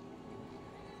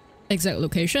 Exact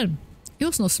location. It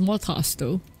was no small task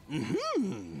though.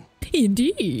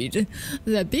 Indeed,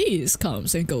 that beast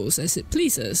comes and goes as it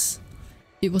pleases.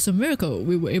 It was a miracle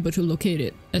we were able to locate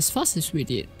it as fast as we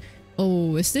did.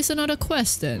 Oh, is this another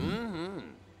quest then?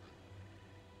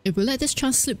 If we let this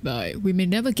chance slip by, we may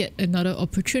never get another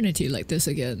opportunity like this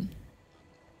again.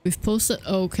 We've posted—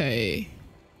 okay.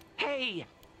 Hey!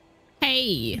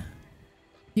 Hey!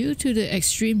 Due to the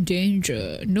extreme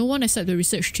danger, no one except the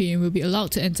research team will be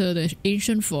allowed to enter the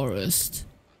ancient forest.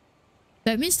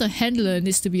 That means the handler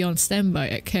needs to be on standby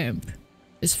at camp.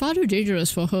 It's far too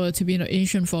dangerous for her to be in the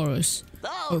ancient forest.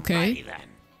 Okay. Then.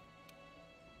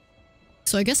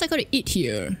 So I guess I gotta eat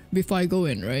here before I go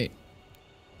in, right?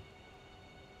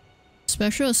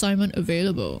 Special assignment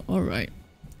available. Alright.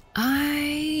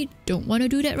 I don't want to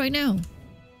do that right now.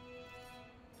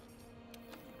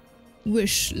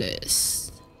 Wish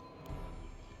list.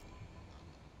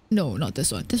 No, not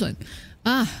this one. This one.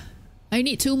 Ah, I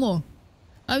need 2 more.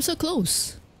 I'm so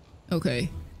close. Okay.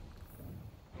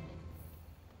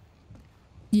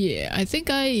 Yeah, I think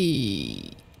I...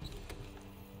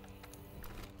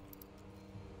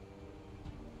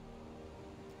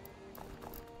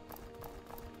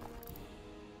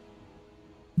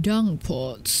 dung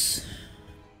pots.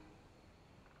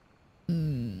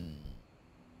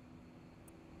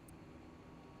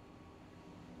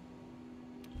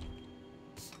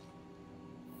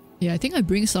 Yeah, I think I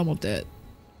bring some of that.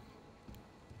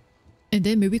 And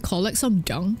then maybe collect some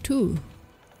dung too.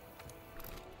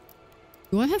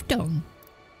 Do I have dung?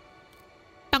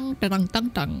 Dung, dung, dung,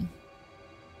 dung.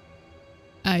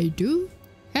 I do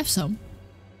have some.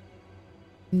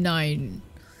 9.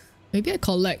 Maybe I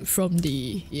collect from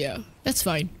the... yeah, that's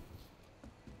fine.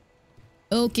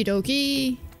 Okie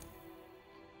dokie.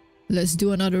 Let's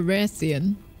do another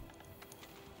Rathian.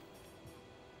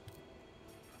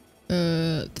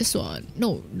 This one.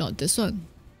 No, not this one.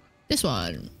 This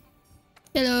one.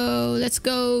 Hello, let's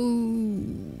go.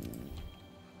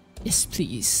 Yes,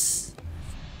 please.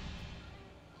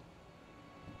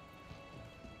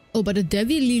 Oh, but the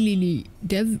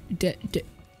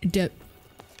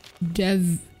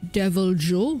Devil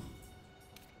Joe?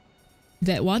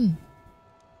 That one.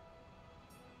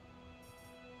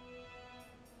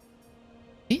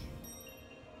 Eh?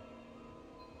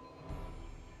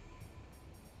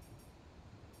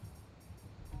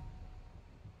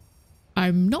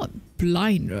 I'm not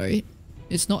blind, right?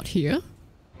 It's not here?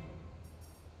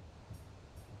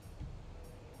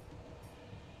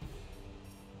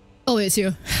 Oh, it's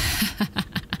here.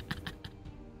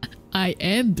 I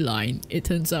am blind, it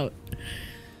turns out.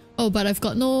 Oh, but I've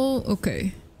got no...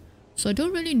 okay. So I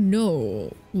don't really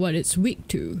know what it's weak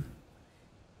to.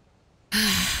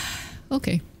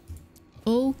 Okay.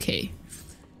 Okay.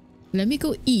 Let me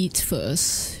go eat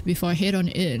first before I head on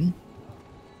in.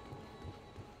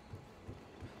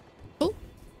 Oh.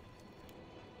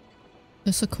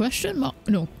 There's a question mark.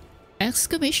 No.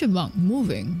 Exclamation mark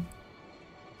moving.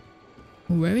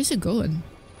 Where is it going?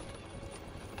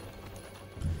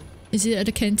 Is it at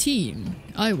the canteen?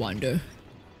 I wonder.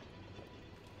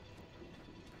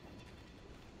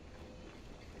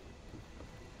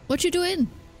 What you doing?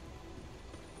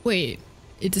 Wait,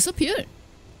 it disappeared.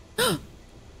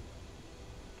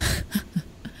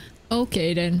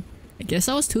 Okay then. I guess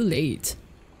I was too late.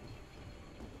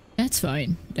 That's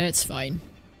fine. That's fine.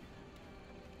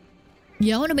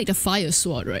 Yeah, I want to make the fire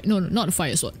sword, right? No, not the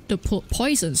fire sword. The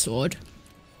poison sword.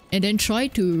 And then try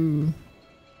to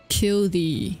kill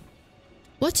the...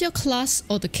 what's your class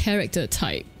or the character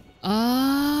type?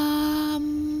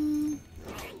 I'm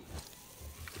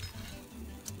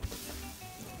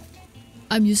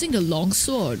using the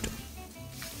longsword.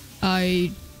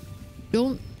 I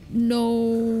don't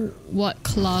know what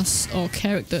class or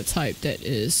character type that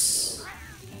is.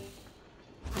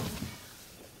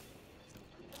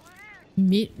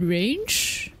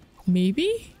 Mid-range?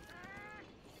 Maybe?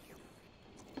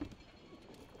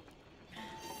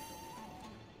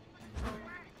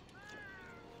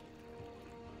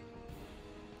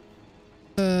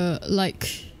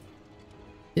 Like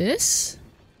this?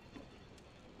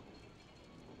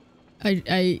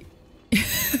 I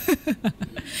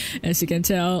as you can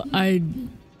tell, I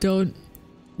don't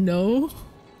know.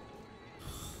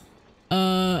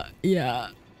 Yeah.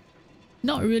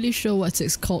 Not really sure what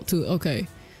it's called to. Okay.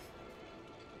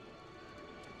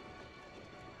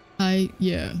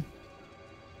 Yeah.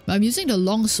 I'm using the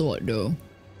longsword though.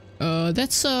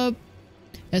 That's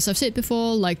as I've said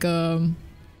before, like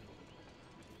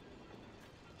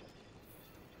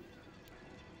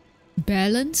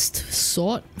balanced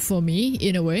sword for me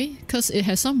in a way, because it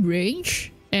has some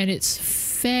range and it's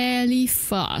fairly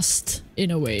fast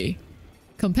in a way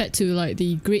compared to like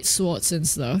the great swords and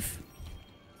stuff.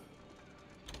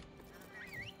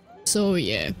 So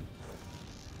yeah.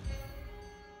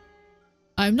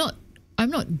 I'm not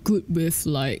good with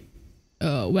like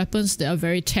weapons that are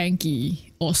very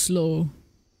tanky or slow.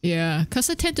 Yeah, cause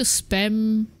I tend to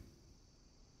spam.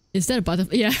 Is that a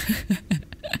butterfly? Yeah.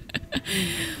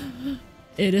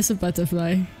 It is a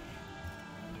butterfly.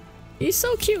 He's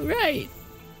so cute, right?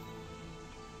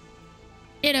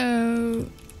 You know,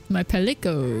 my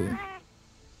pelico.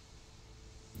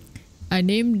 I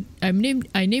named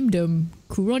them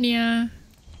Kuronia.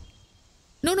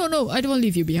 No, I don't want to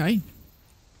leave you behind.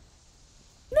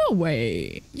 No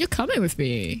way. You're coming with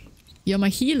me. You're my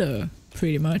healer,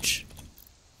 pretty much.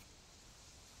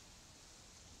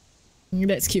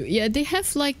 That's cute. Yeah, they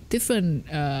have like different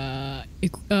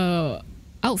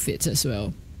outfits as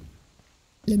well.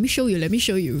 Let me show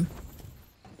you.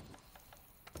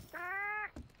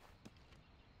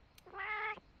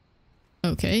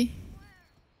 Okay.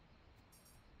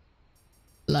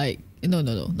 Like, no,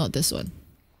 not this one.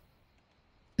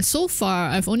 So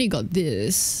far, I've only got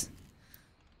this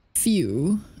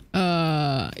few.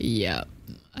 Yeah.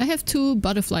 I have two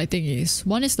butterfly thingies.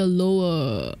 One is the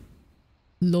lower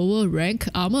rank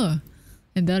armor,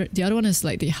 and the other one is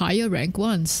like the higher rank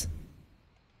ones.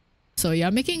 So yeah,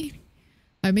 I'm making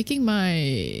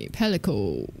my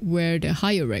pelico wear the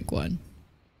higher rank one.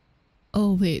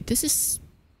 Oh wait, this is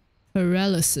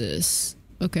paralysis.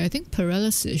 Okay, I think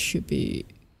paralysis should be...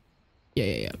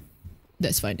 Yeah.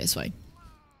 That's fine.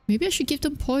 Maybe I should give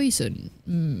them poison.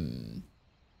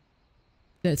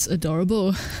 That's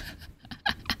adorable.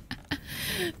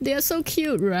 They are so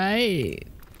cute, right?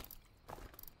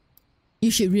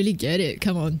 You should really get it,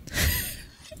 come on.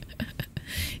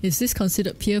 Is this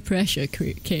considered peer pressure,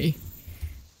 Kay?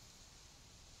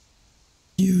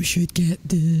 You should get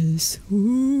this.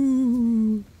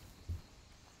 Ooh.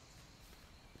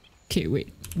 Okay,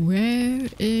 wait. Where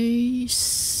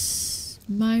is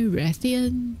my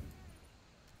Rathian?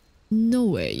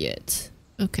 Nowhere yet.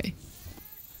 Okay.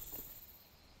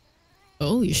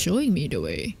 Oh, you're showing me the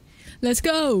way. Let's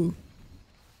go!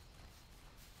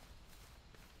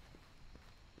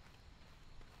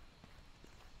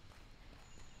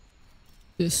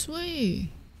 This way.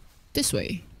 This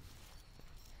way.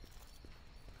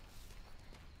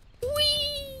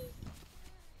 Whee!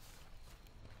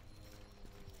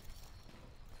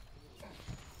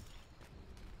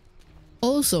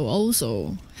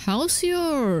 Also, how's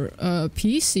your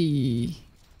PC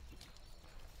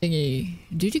thingy?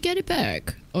 Did you get it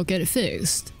back or get it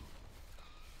fixed?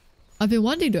 I've been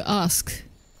wanting to ask,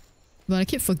 but I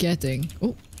keep forgetting.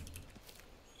 Oh.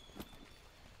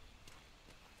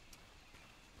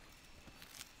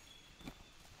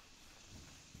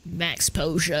 Max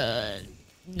potion.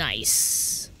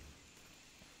 Nice.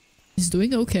 He's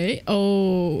doing okay.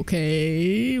 Oh,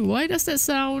 okay. Why does that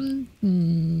sound?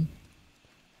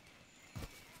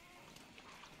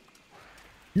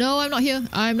 No, I'm not here.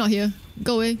 I'm not here.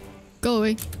 Go away. Go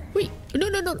away. Wait.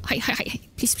 No. Hi.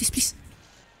 Please.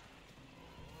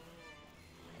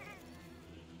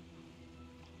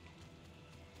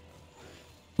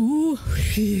 Ooh.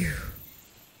 Phew.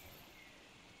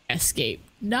 Escape.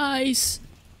 Nice.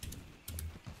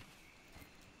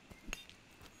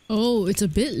 Oh, it's a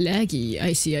bit laggy.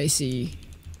 I see.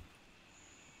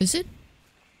 Is it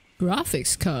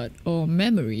graphics card or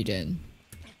memory then?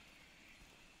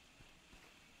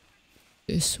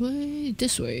 This way.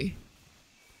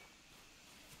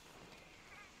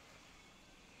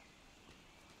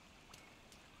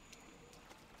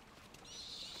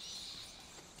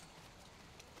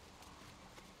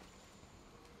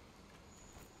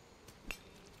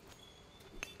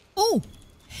 Oh,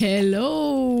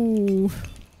 hello.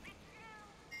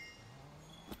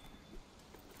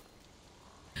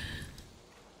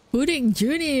 Pudding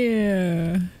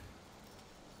Junior.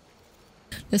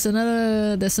 There's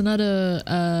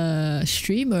another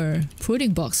streamer,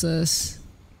 Pudding Boxers.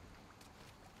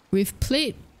 We've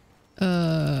played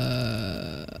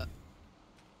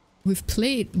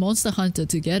Monster Hunter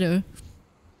together,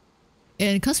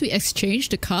 and because we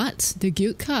exchanged the cards, the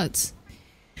guild cards,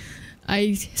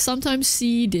 I sometimes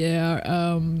see their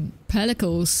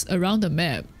pelicos around the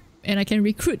map, and I can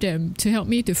recruit them to help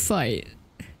me to fight.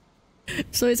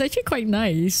 So it's actually quite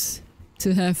nice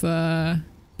to have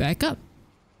backup,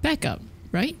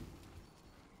 right?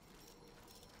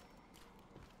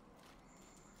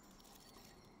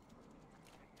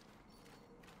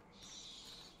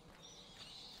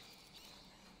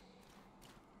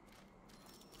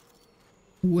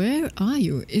 Where are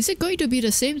you? Is it going to be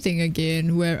the same thing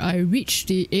again, where I reach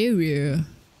the area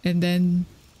and then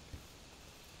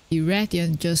the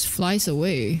Rathian just flies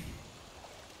away?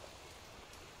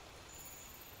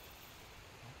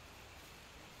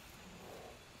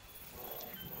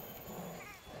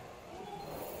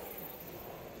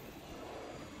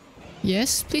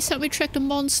 Yes, please help me track the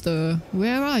monster.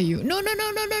 Where are you? No, no,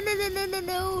 no, no, no, no, no, no, no,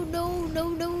 no, no, no,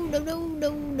 no, no,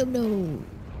 no, no, no.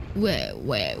 Where?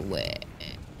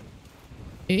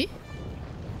 Eh?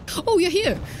 Oh, you're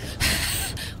here.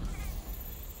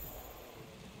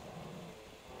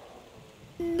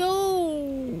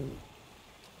 No.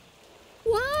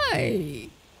 Why?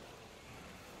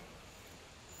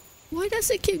 Why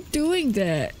does it keep doing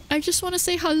that? I just want to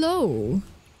say hello.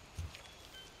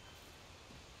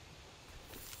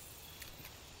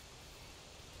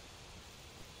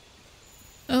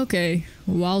 Okay,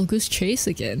 wild goose chase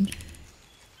again.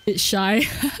 It's shy.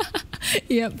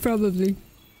 Yep, probably.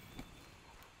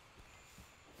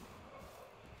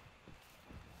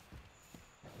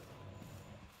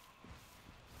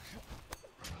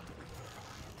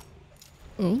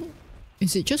 Oh,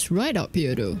 is it just right up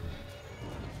here though?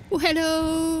 Oh,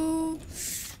 hello!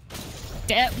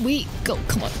 There we go,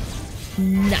 come on.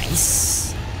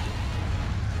 Nice!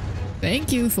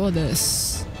 Thank you for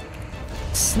this.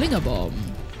 Slinger bomb.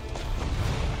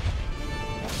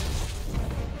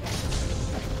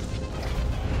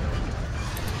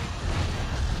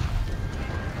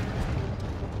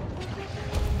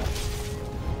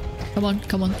 Come on,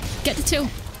 come on. Get the tail!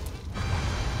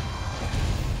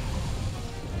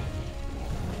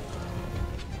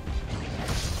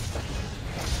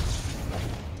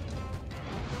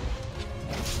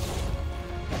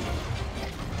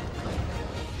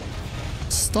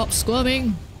 Stop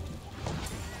squirming!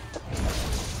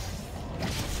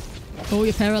 Oh,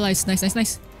 you're paralyzed. Nice, nice,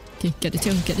 nice. Okay, get the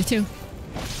tail, get the tail.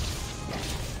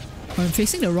 Oh, I'm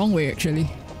facing the wrong way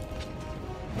actually.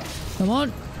 Come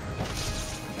on!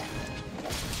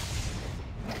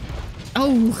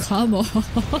 Oh, come on!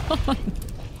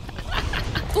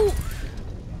 Oh!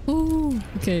 Oh,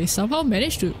 okay, somehow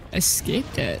managed to escape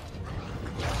that.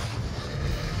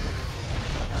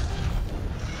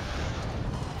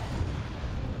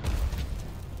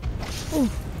 Oh.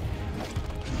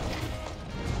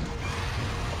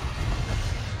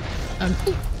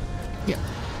 Ooh. Yeah.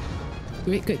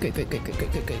 Great. Great.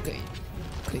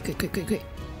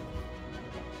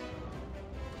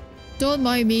 Don't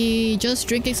mind me, just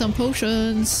drinking some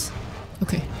potions.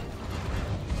 Okay.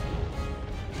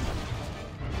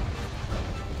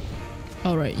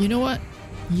 Alright, you know what?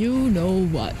 You know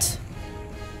what?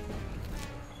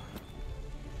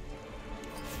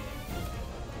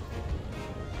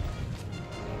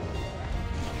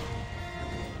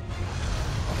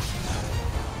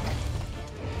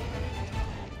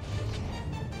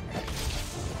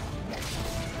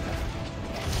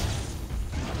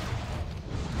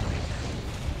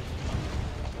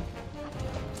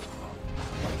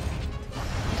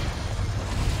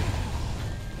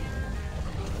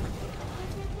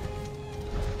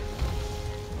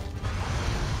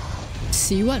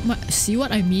 See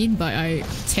what I mean by I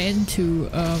tend to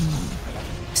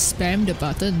spam the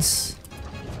buttons.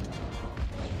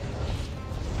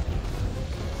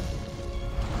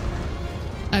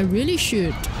 I really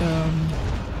should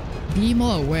be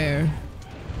more aware.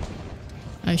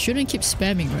 I shouldn't keep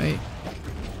spamming, right?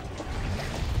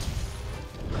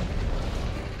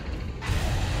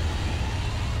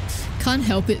 Can't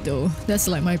help it though. That's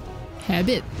like my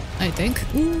habit, I think.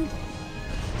 Ooh.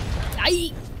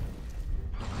 Aye.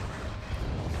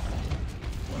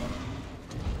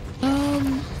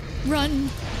 Run.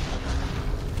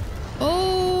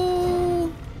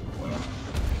 Oh.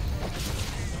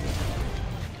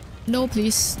 No,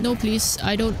 please. No, please.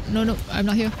 I don't. No. I'm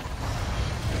not here.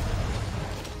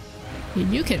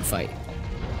 You can fight.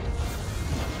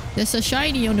 There's a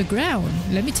shiny on the ground.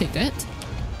 Let me take that.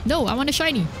 No, I want a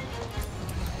shiny.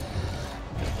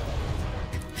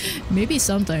 Maybe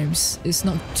sometimes it's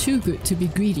not too good to be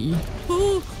greedy.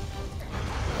 Oh.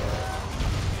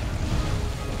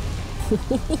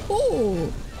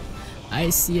 Ho.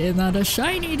 I see another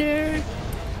shiny there.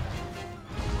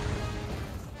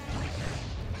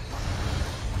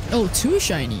 Oh, two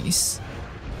shinies.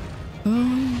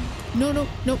 No.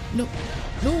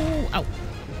 Ow.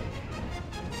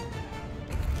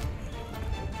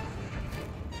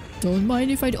 Don't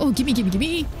mind if I do. Oh, gimme.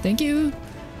 Thank you.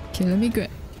 Okay, let me grab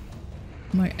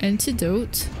my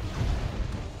antidote.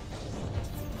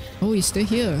 Oh, he's still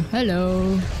here.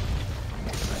 Hello.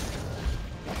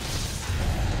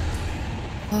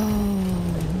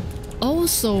 Oh.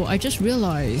 Also, I just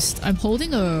realized I'm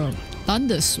holding a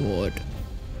thunder sword.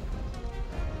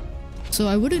 So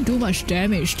I wouldn't do much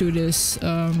damage to this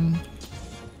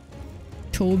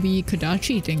Toby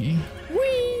Kadachi thingy.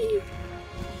 Whee!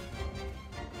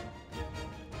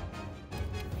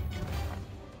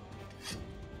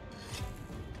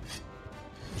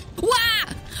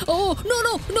 Wah! Oh, no!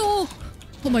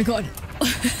 Oh my god.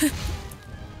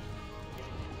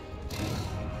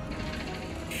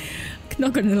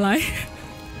 Not gonna lie.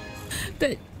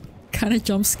 That kinda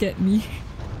jump scared me.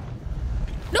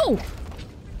 No!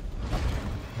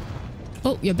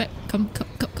 Oh, you're back. Come.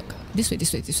 This way.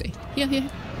 Here.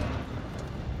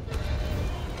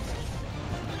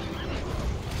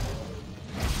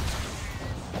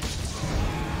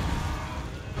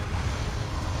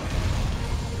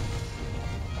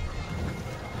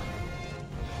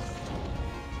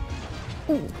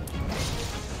 Ooh.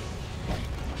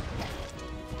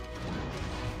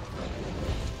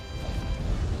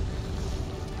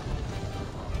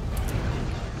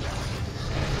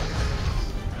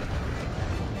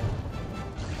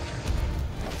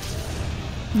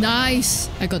 Nice!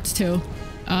 I got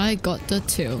the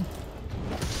tail.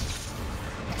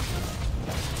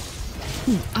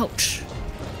 Ooh, ouch.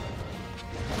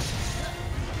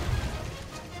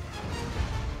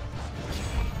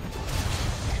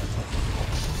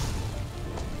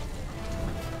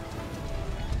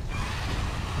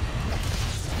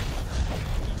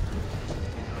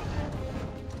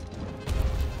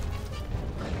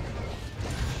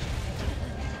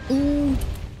 Ooh.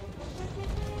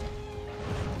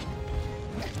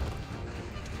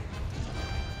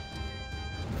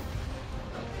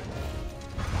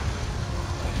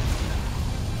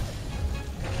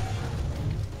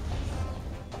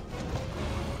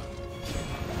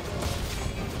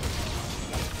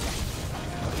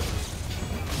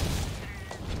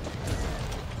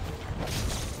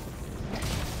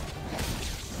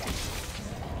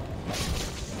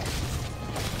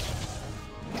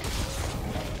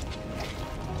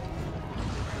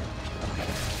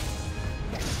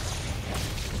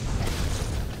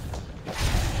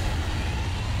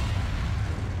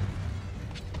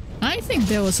 I think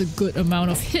there was a good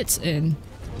amount of hits in.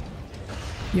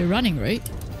 You're running, right?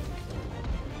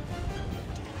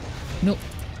 Nope.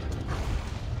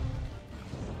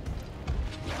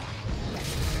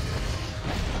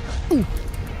 Ooh.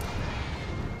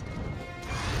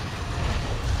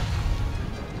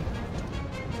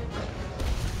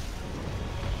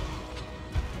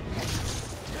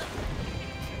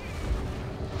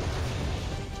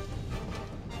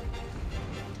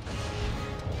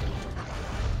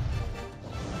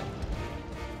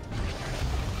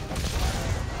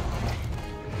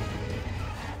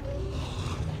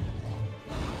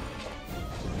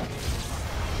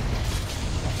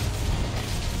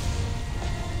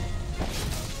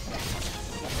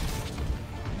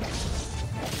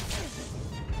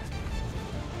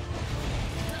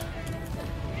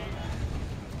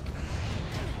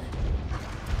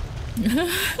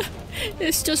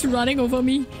 It's just running over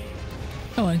me.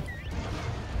 Come on.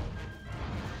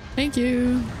 Thank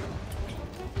you.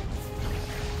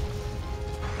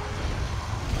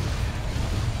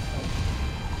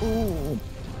 Ooh.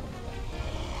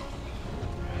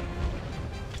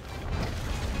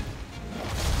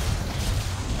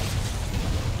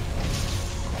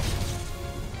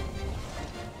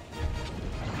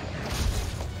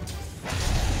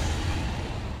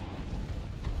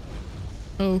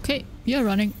 Okay, you're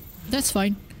running. That's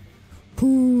fine.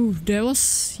 Ooh, there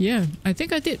was... yeah, I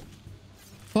think I did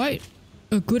quite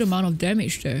a good amount of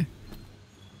damage there.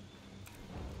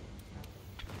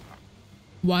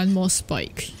 One more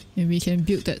spike and we can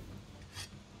build that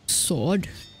sword.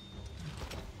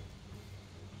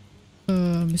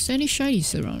 Is there any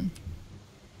shinies around?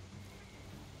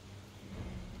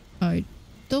 I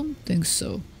don't think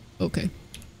so. Okay.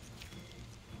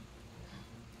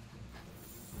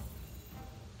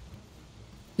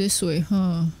 This way,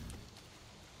 huh?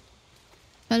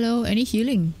 Hello, any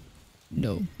healing?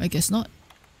 No, I guess not.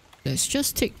 Let's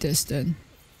just take this then.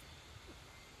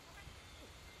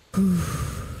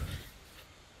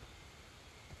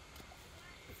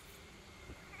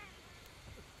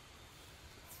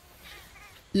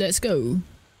 Let's go.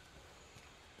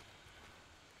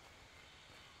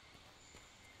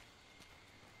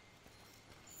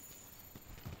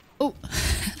 Oh.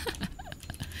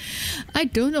 I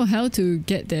don't know how to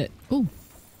get that. Oh.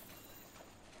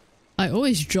 I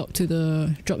always drop into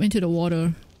the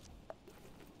water.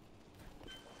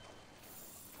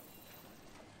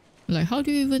 Like, how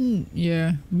do you even,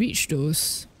 yeah, reach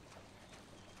those?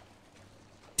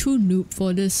 Too noob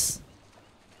for this.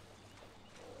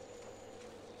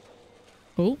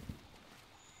 Oh.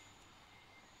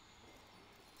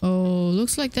 Oh,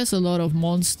 looks like there's a lot of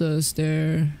monsters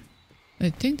there. I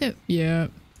think that, yeah.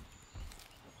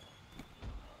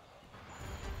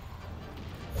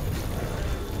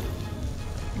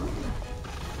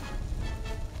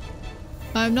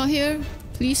 I'm not here.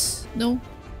 Please, no.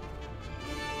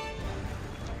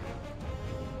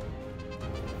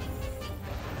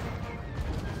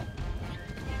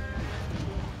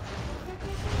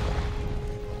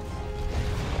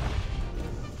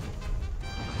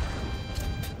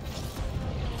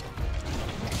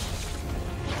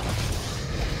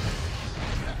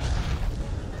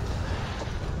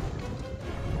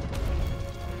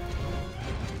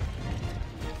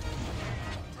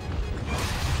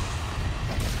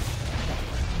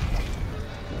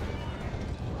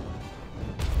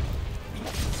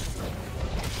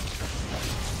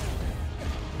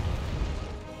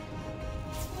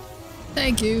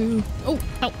 Thank you. Oh,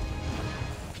 ow.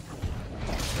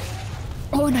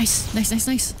 Oh, nice, nice, nice,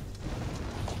 nice.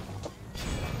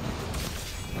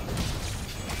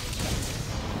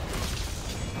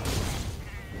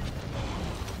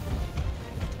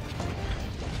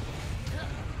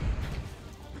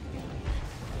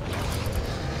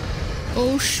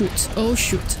 Oh shoot, oh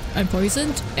shoot. I'm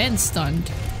poisoned and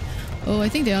stunned. Oh, I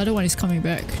think the other one is coming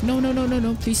back. No, no, no, no,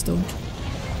 no, please don't.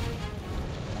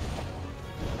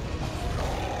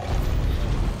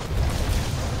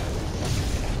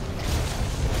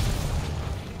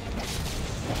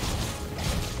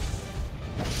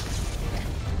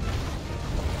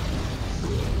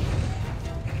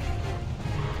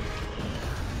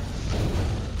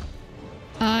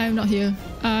 I'm not here.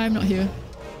 I'm not here.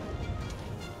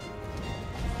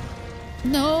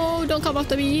 No, don't come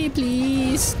after me,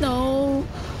 please. No.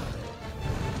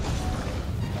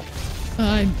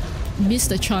 I missed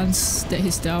the chance that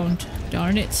he's down.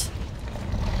 Darn it.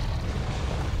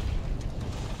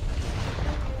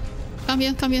 Come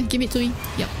here, give it to me.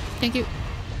 Yep, thank you.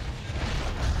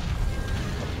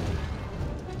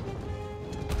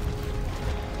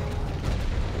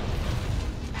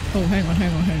 Oh, hang on,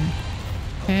 hang on, hang on.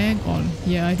 Hang on.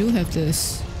 Yeah, I do have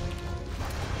this.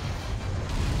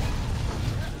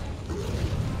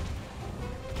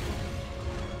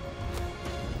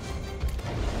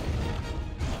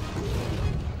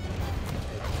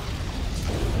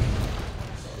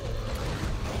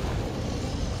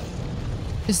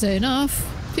 Is that enough?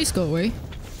 Please go away.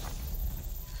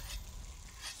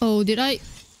 Oh, did I?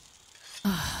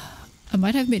 I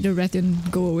might have made the Rathian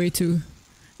go away too.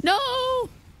 No!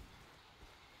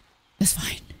 That's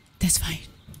fine. That's fine.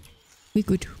 We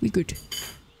good. We good.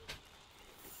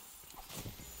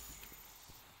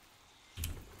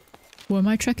 What am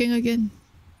I tracking again?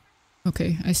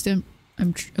 Okay,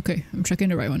 I'm tracking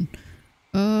the right one.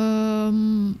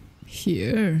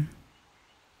 Here.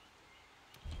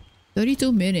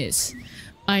 32 minutes.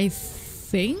 I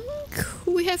think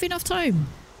we have enough time.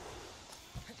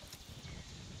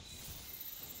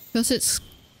 Because it's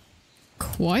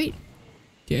quite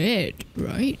dead,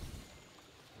 right?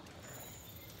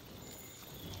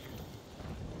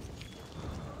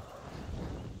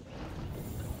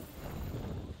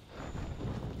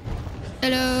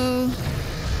 Hello.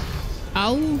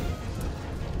 Ow.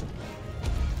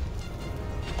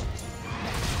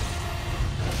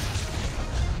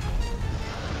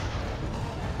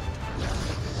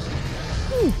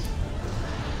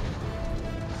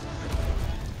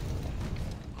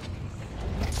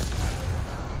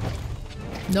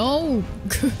 No!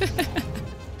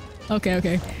 Okay,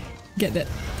 okay. Get that.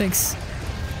 Thanks.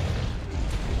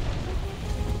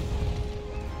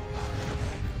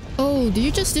 Oh, do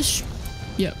you just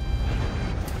Yep.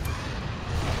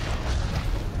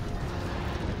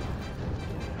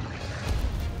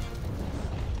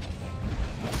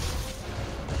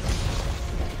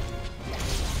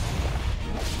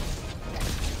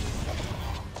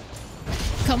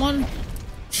 Come on.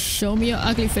 Show me your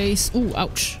ugly face. Ooh,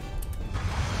 ouch.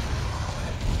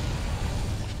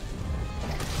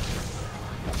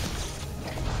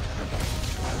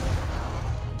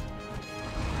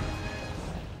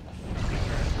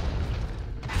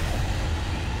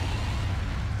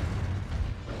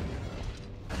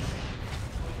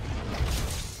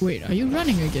 Wait, are you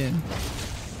running again?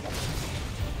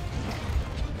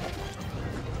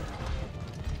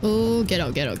 Oh, get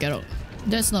out, get out, get out.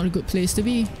 That's not a good place to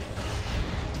be.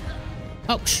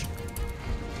 Ouch.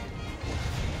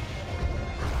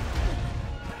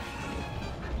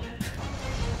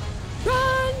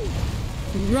 Run!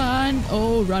 Run!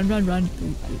 Oh, run, run, run.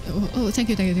 Oh, thank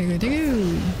you, thank you, thank you, thank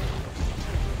you.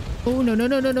 Oh, no, no,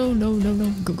 no, no, no, no, no,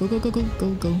 no. Go, go, go, go, go,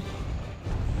 go, go.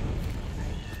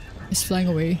 It's flying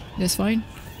away. That's fine.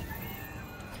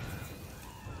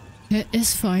 It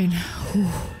is fine.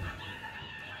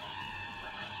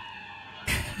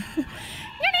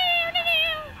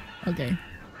 Okay.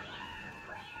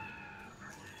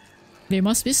 They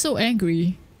must be so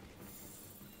angry.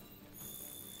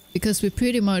 Because we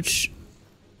pretty much...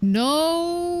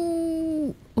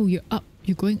 No! Oh, you're up.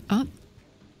 You're going up?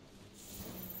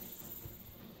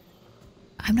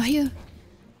 I'm not here.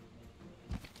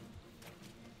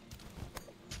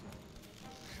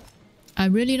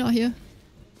 I'm really not here?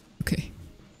 Okay.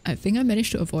 I think I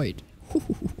managed to avoid.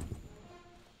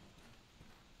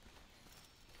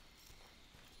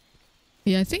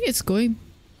 Yeah, I think it's going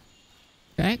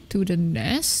back to the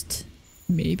nest?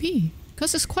 Maybe.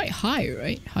 Because it's quite high,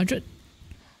 right?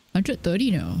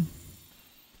 130 now.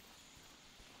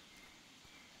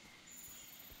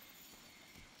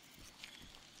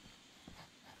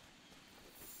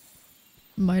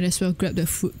 Might as well grab the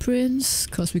footprints,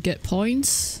 cause we get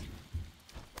points.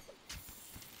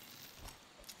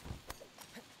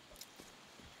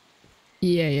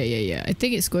 Yeah. I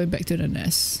think it's going back to the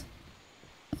nest.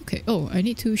 Okay, oh, I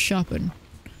need to sharpen.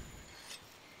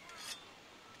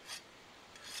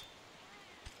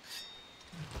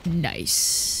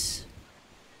 Nice.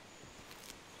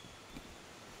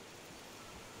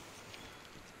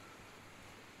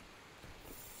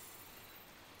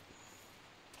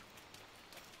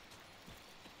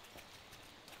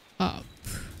 Up.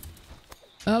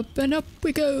 Up and up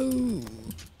we go.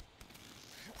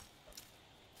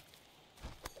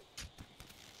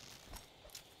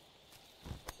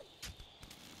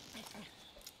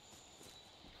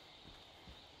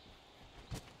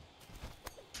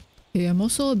 Okay, I'm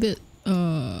also a bit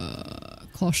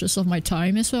cautious of my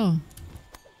time as well.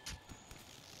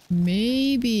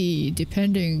 Maybe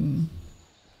depending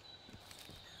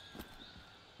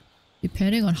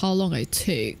on how long I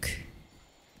take.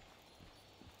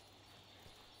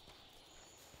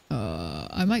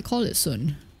 I might call it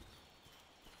soon.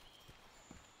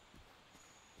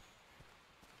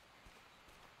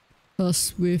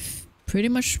 Plus we've pretty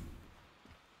much...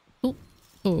 Oh,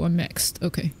 I'm maxed.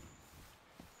 Okay.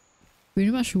 Pretty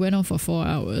much went on for 4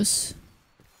 hours.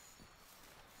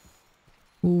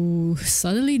 Ooh,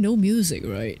 suddenly no music,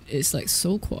 right? It's like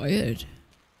so quiet.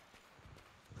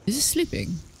 Is it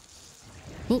sleeping?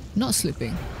 Oh, not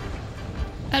sleeping.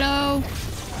 Hello!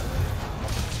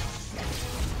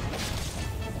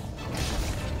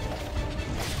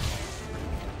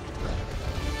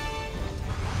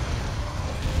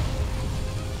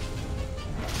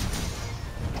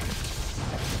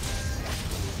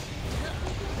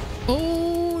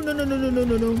 Oh, no.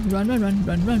 Run.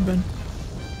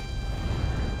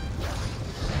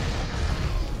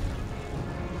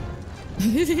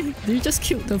 You just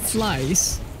killed the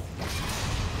flies.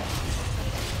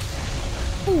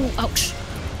 Oh, ouch.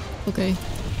 Okay.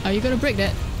 Are you gonna break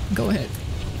that? Go ahead.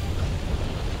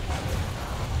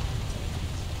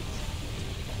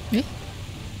 Eh?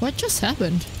 What just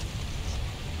happened?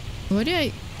 Why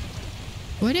did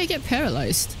I get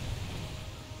paralyzed?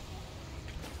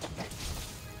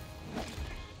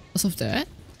 Because of that?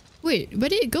 Wait, where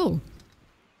did it go?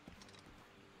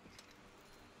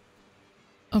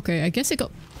 Okay, I guess it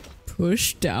got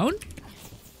pushed down?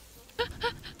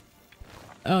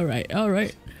 Alright.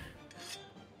 Alright.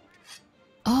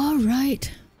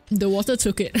 The water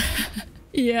took it.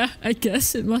 Yeah, I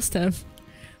guess it must have.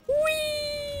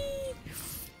 Whee!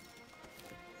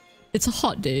 It's a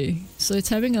hot day, so it's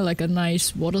having like a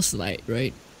nice water slide,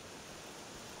 right?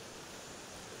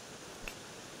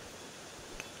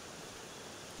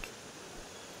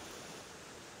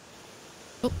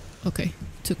 Oh, okay.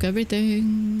 Took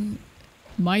everything.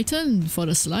 My turn for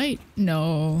the slide?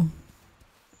 No.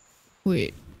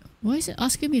 Wait, why is it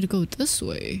asking me to go this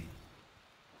way?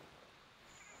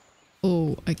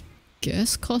 Oh, I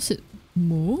guess cause it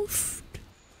moved?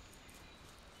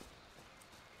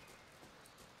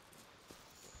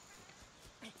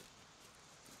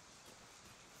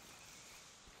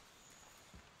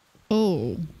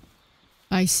 Oh,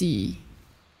 I see.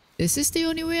 This is the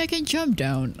only way I can jump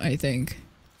down, I think.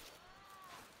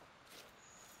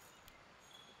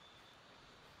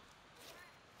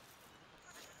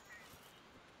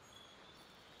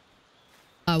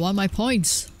 I want my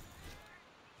points.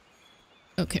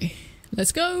 Okay,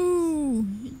 let's go!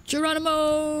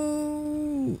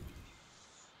 Geronimo!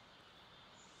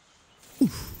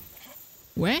 Oof.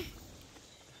 Where?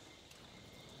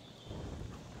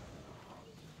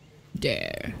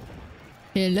 There.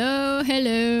 Hello.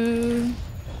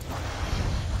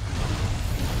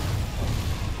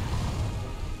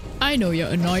 I know you're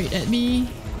annoyed at me.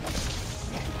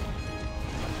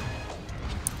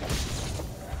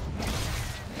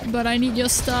 But I need your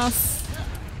stuff.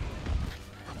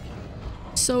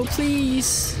 So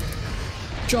please,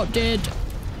 drop dead.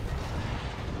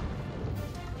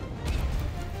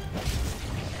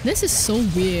 This is so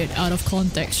weird out of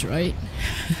context, right?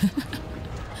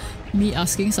 Me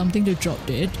asking something to drop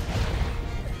dead.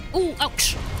 Oh,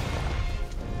 ouch!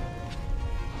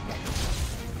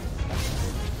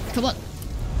 Come on.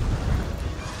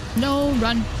 No,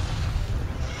 run.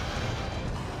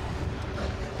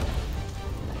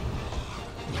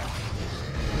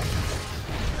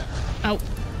 Ow.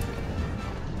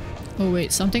 Oh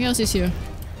wait, something else is here.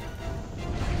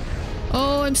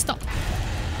 Oh, I'm stuck.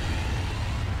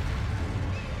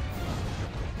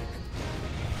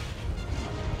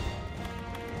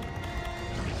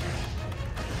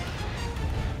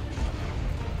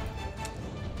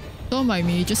 Don't mind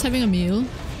me, just having a meal.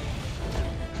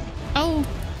 Oh!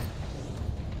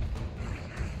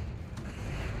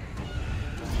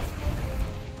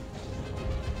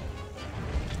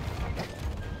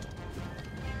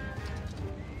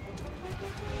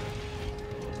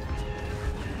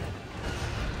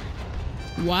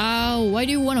 Wow, why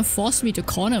do you want to force me to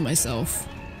corner myself?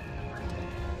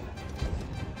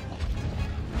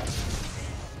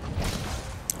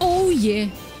 Oh yeah.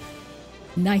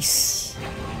 Nice.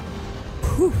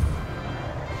 Whew.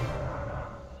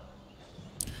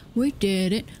 We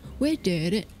did it. We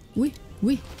did it. We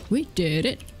did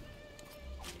it.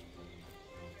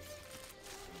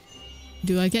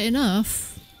 Do I get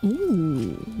enough?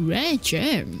 Ooh, rare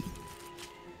gem.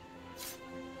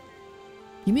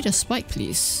 Give me the spike,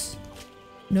 please.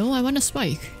 No, I want a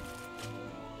spike.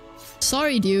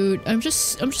 Sorry, dude. I'm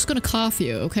just gonna carve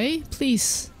you, okay?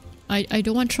 Please. I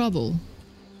don't want trouble.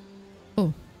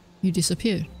 Oh, you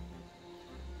disappeared.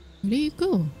 There you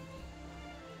go.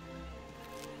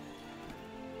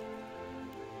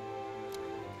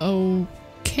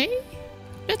 Okay,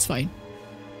 that's fine.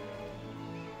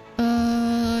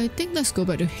 I think let's go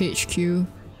back to HQ.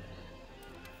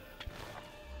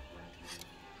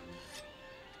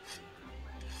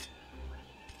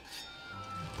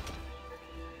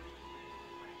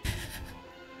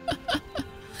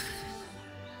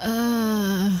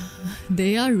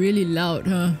 They are really loud,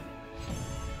 huh?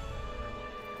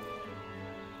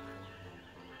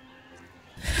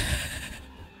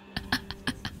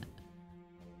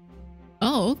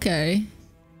 Oh, okay.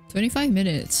 25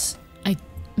 minutes.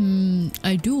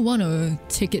 I do want to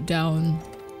take it down.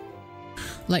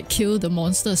 Like, kill the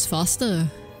monsters faster.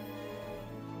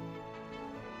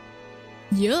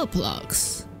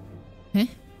 Earplugs. Eh?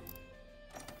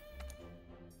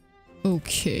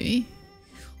 Okay.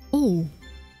 Oh,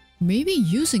 maybe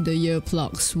using the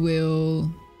earplugs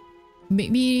will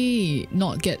make me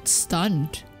not get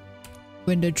stunned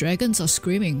when the dragons are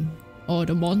screaming. Or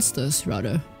the monsters,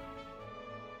 rather.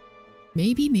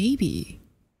 Maybe.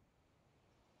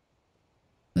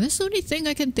 That's the only thing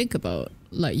I can think about.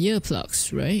 Like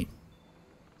earplugs, right?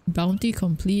 Bounty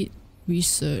complete.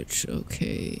 Research,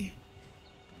 okay.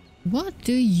 What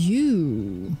do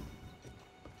you...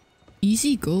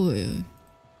 Easy goer.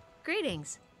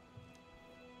 Greetings.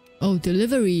 Oh,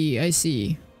 delivery, I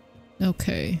see.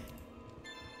 Okay.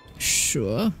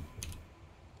 Sure.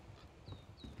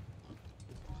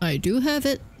 I do have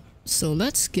it, so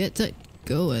let's get that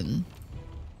going.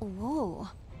 Whoa.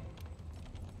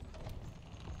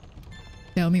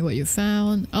 Tell me what you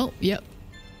found. Oh, yep.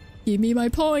 Give me my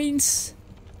points.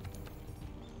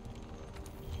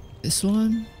 This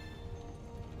one.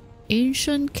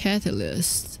 Ancient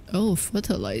catalyst. Oh,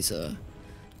 fertilizer.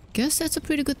 Guess that's a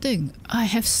pretty good thing. I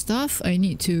have stuff I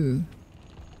need to...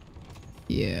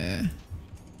 Yeah.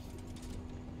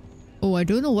 Oh, I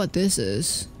don't know what this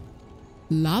is.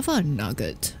 Lava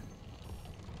nugget.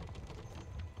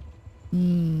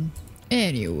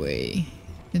 Anyway.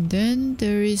 And then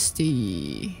there is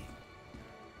the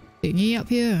thingy up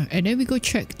here. And then we go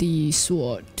check the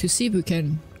sword to see if we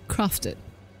can craft it.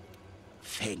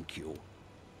 Thank you.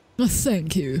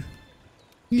 Thank you.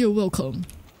 You're welcome.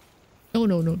 Oh,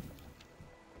 no.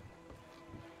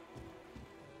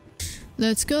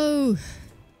 Let's go.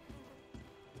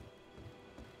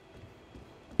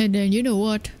 And then you know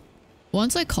what?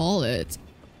 Once I call it,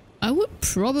 I would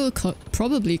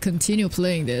probably continue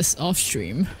playing this off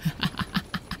stream.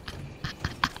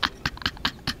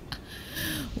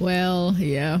 Well,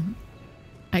 yeah.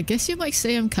 I guess you might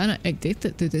say I'm kind of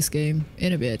addicted to this game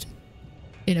in a bit.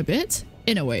 In a bit?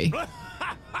 In a way.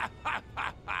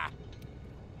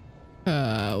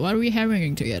 What are we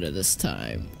hammering together this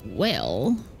time?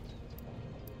 Well...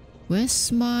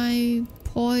 Where's my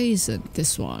poison?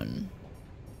 This one.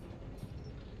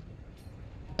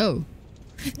 Oh.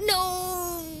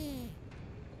 No!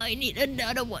 I need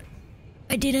another one.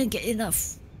 I didn't get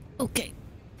enough. Okay.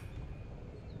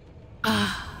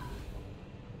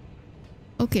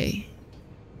 Okay.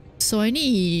 So I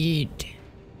need...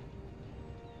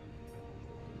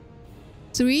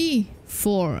 3,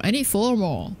 4. I need 4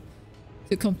 more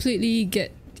to completely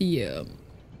get the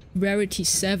rarity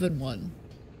 7 one.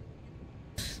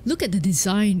 Look at the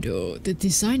design though. The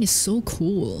design is so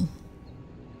cool.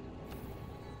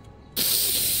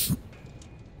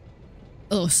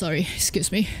 Oh, sorry.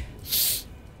 Excuse me.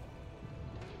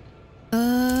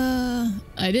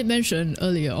 I did mention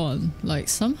earlier on, like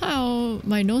somehow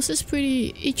my nose is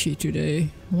pretty itchy today.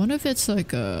 I wonder if it's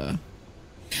like a...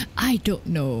 I don't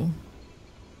know.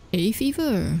 Hay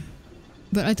fever?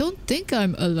 But I don't think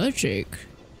I'm allergic.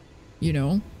 You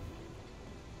know?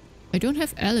 I don't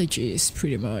have allergies,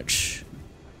 pretty much.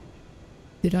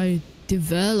 Did I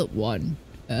develop one?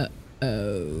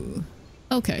 Uh-oh.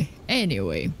 Okay,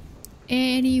 anyway.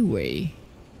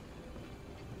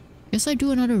 Guess I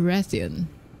do another Rathian.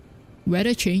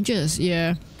 Weather changes,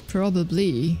 yeah,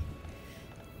 probably.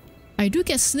 I do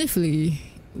get sniffly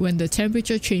when the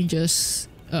temperature changes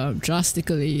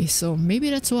drastically, so maybe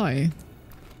that's why.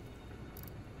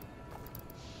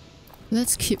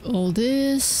 Let's keep all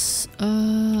this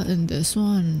and this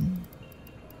one.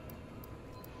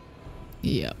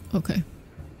 Yeah, okay.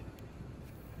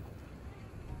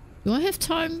 Do I have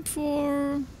time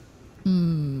for...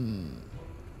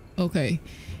 Okay.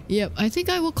 Yep, I think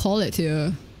I will call it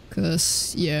here.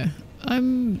 Cause, yeah,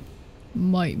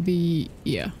 might be...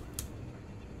 yeah.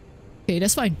 Okay,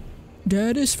 that's fine.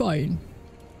 That is fine.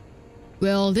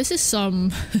 Well, this is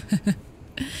some...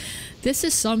 this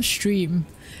is some stream.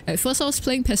 At first I was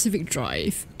playing Pacific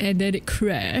Drive, and then it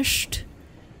crashed.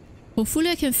 Hopefully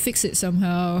I can fix it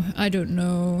somehow. I don't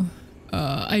know.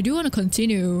 I do want to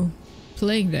continue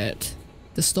playing that.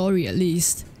 The story at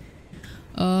least.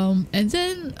 And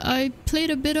then I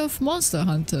played a bit of Monster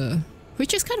Hunter,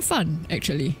 which is kind of fun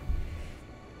actually.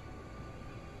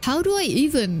 How do I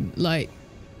even like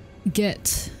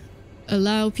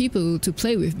allow people to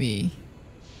play with me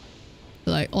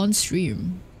like on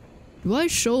stream? Do I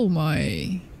show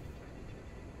my...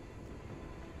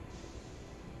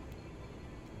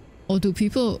 or do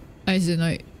people, as in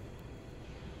like,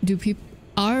 do people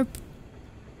are...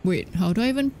 wait, how do I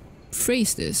even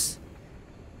phrase this?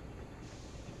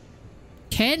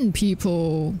 Can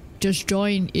people just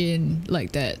join in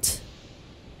like that?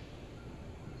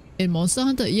 In Monster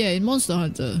Hunter? Yeah, in Monster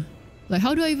Hunter. Like,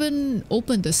 how do I even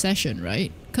open the session,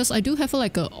 right? Because I do have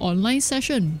like an online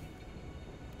session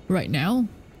right now.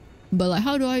 But like,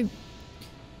 how do I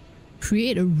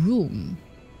create a room?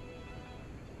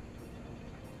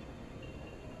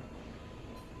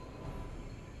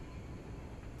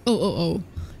 Oh.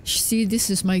 See, this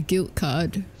is my guild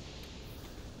card.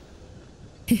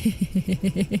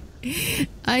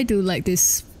 I do like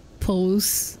this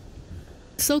pose.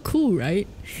 So cool, right?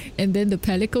 And then the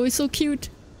pelico is so cute.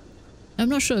 I'm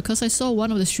not sure because I saw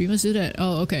one of the streamers do that.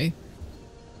 Oh, okay.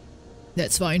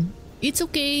 That's fine. It's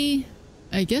okay.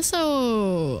 I guess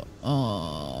I'll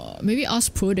maybe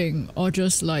ask Pudding or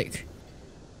just like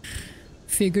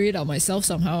figure it out myself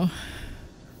somehow.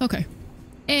 Okay.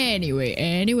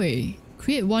 Anyway.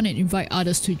 Create one and invite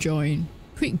others to join.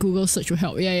 Quick Google search will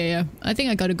help. Yeah. I think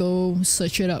I gotta go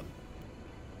search it up.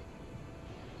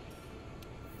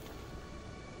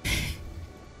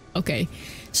 Okay.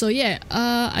 So yeah,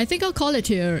 I think I'll call it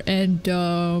here, and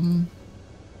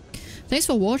thanks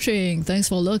for watching, thanks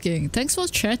for looking, thanks for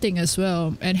chatting as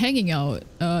well, and hanging out.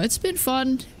 It's been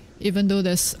fun, even though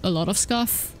there's a lot of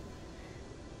stuff.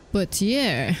 But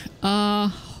yeah,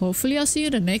 hopefully I'll see you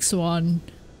in the next one.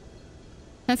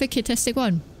 Have a fantastic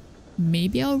one.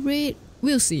 Maybe I'll rate.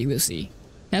 We'll see.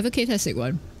 Have a fantastic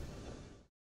one.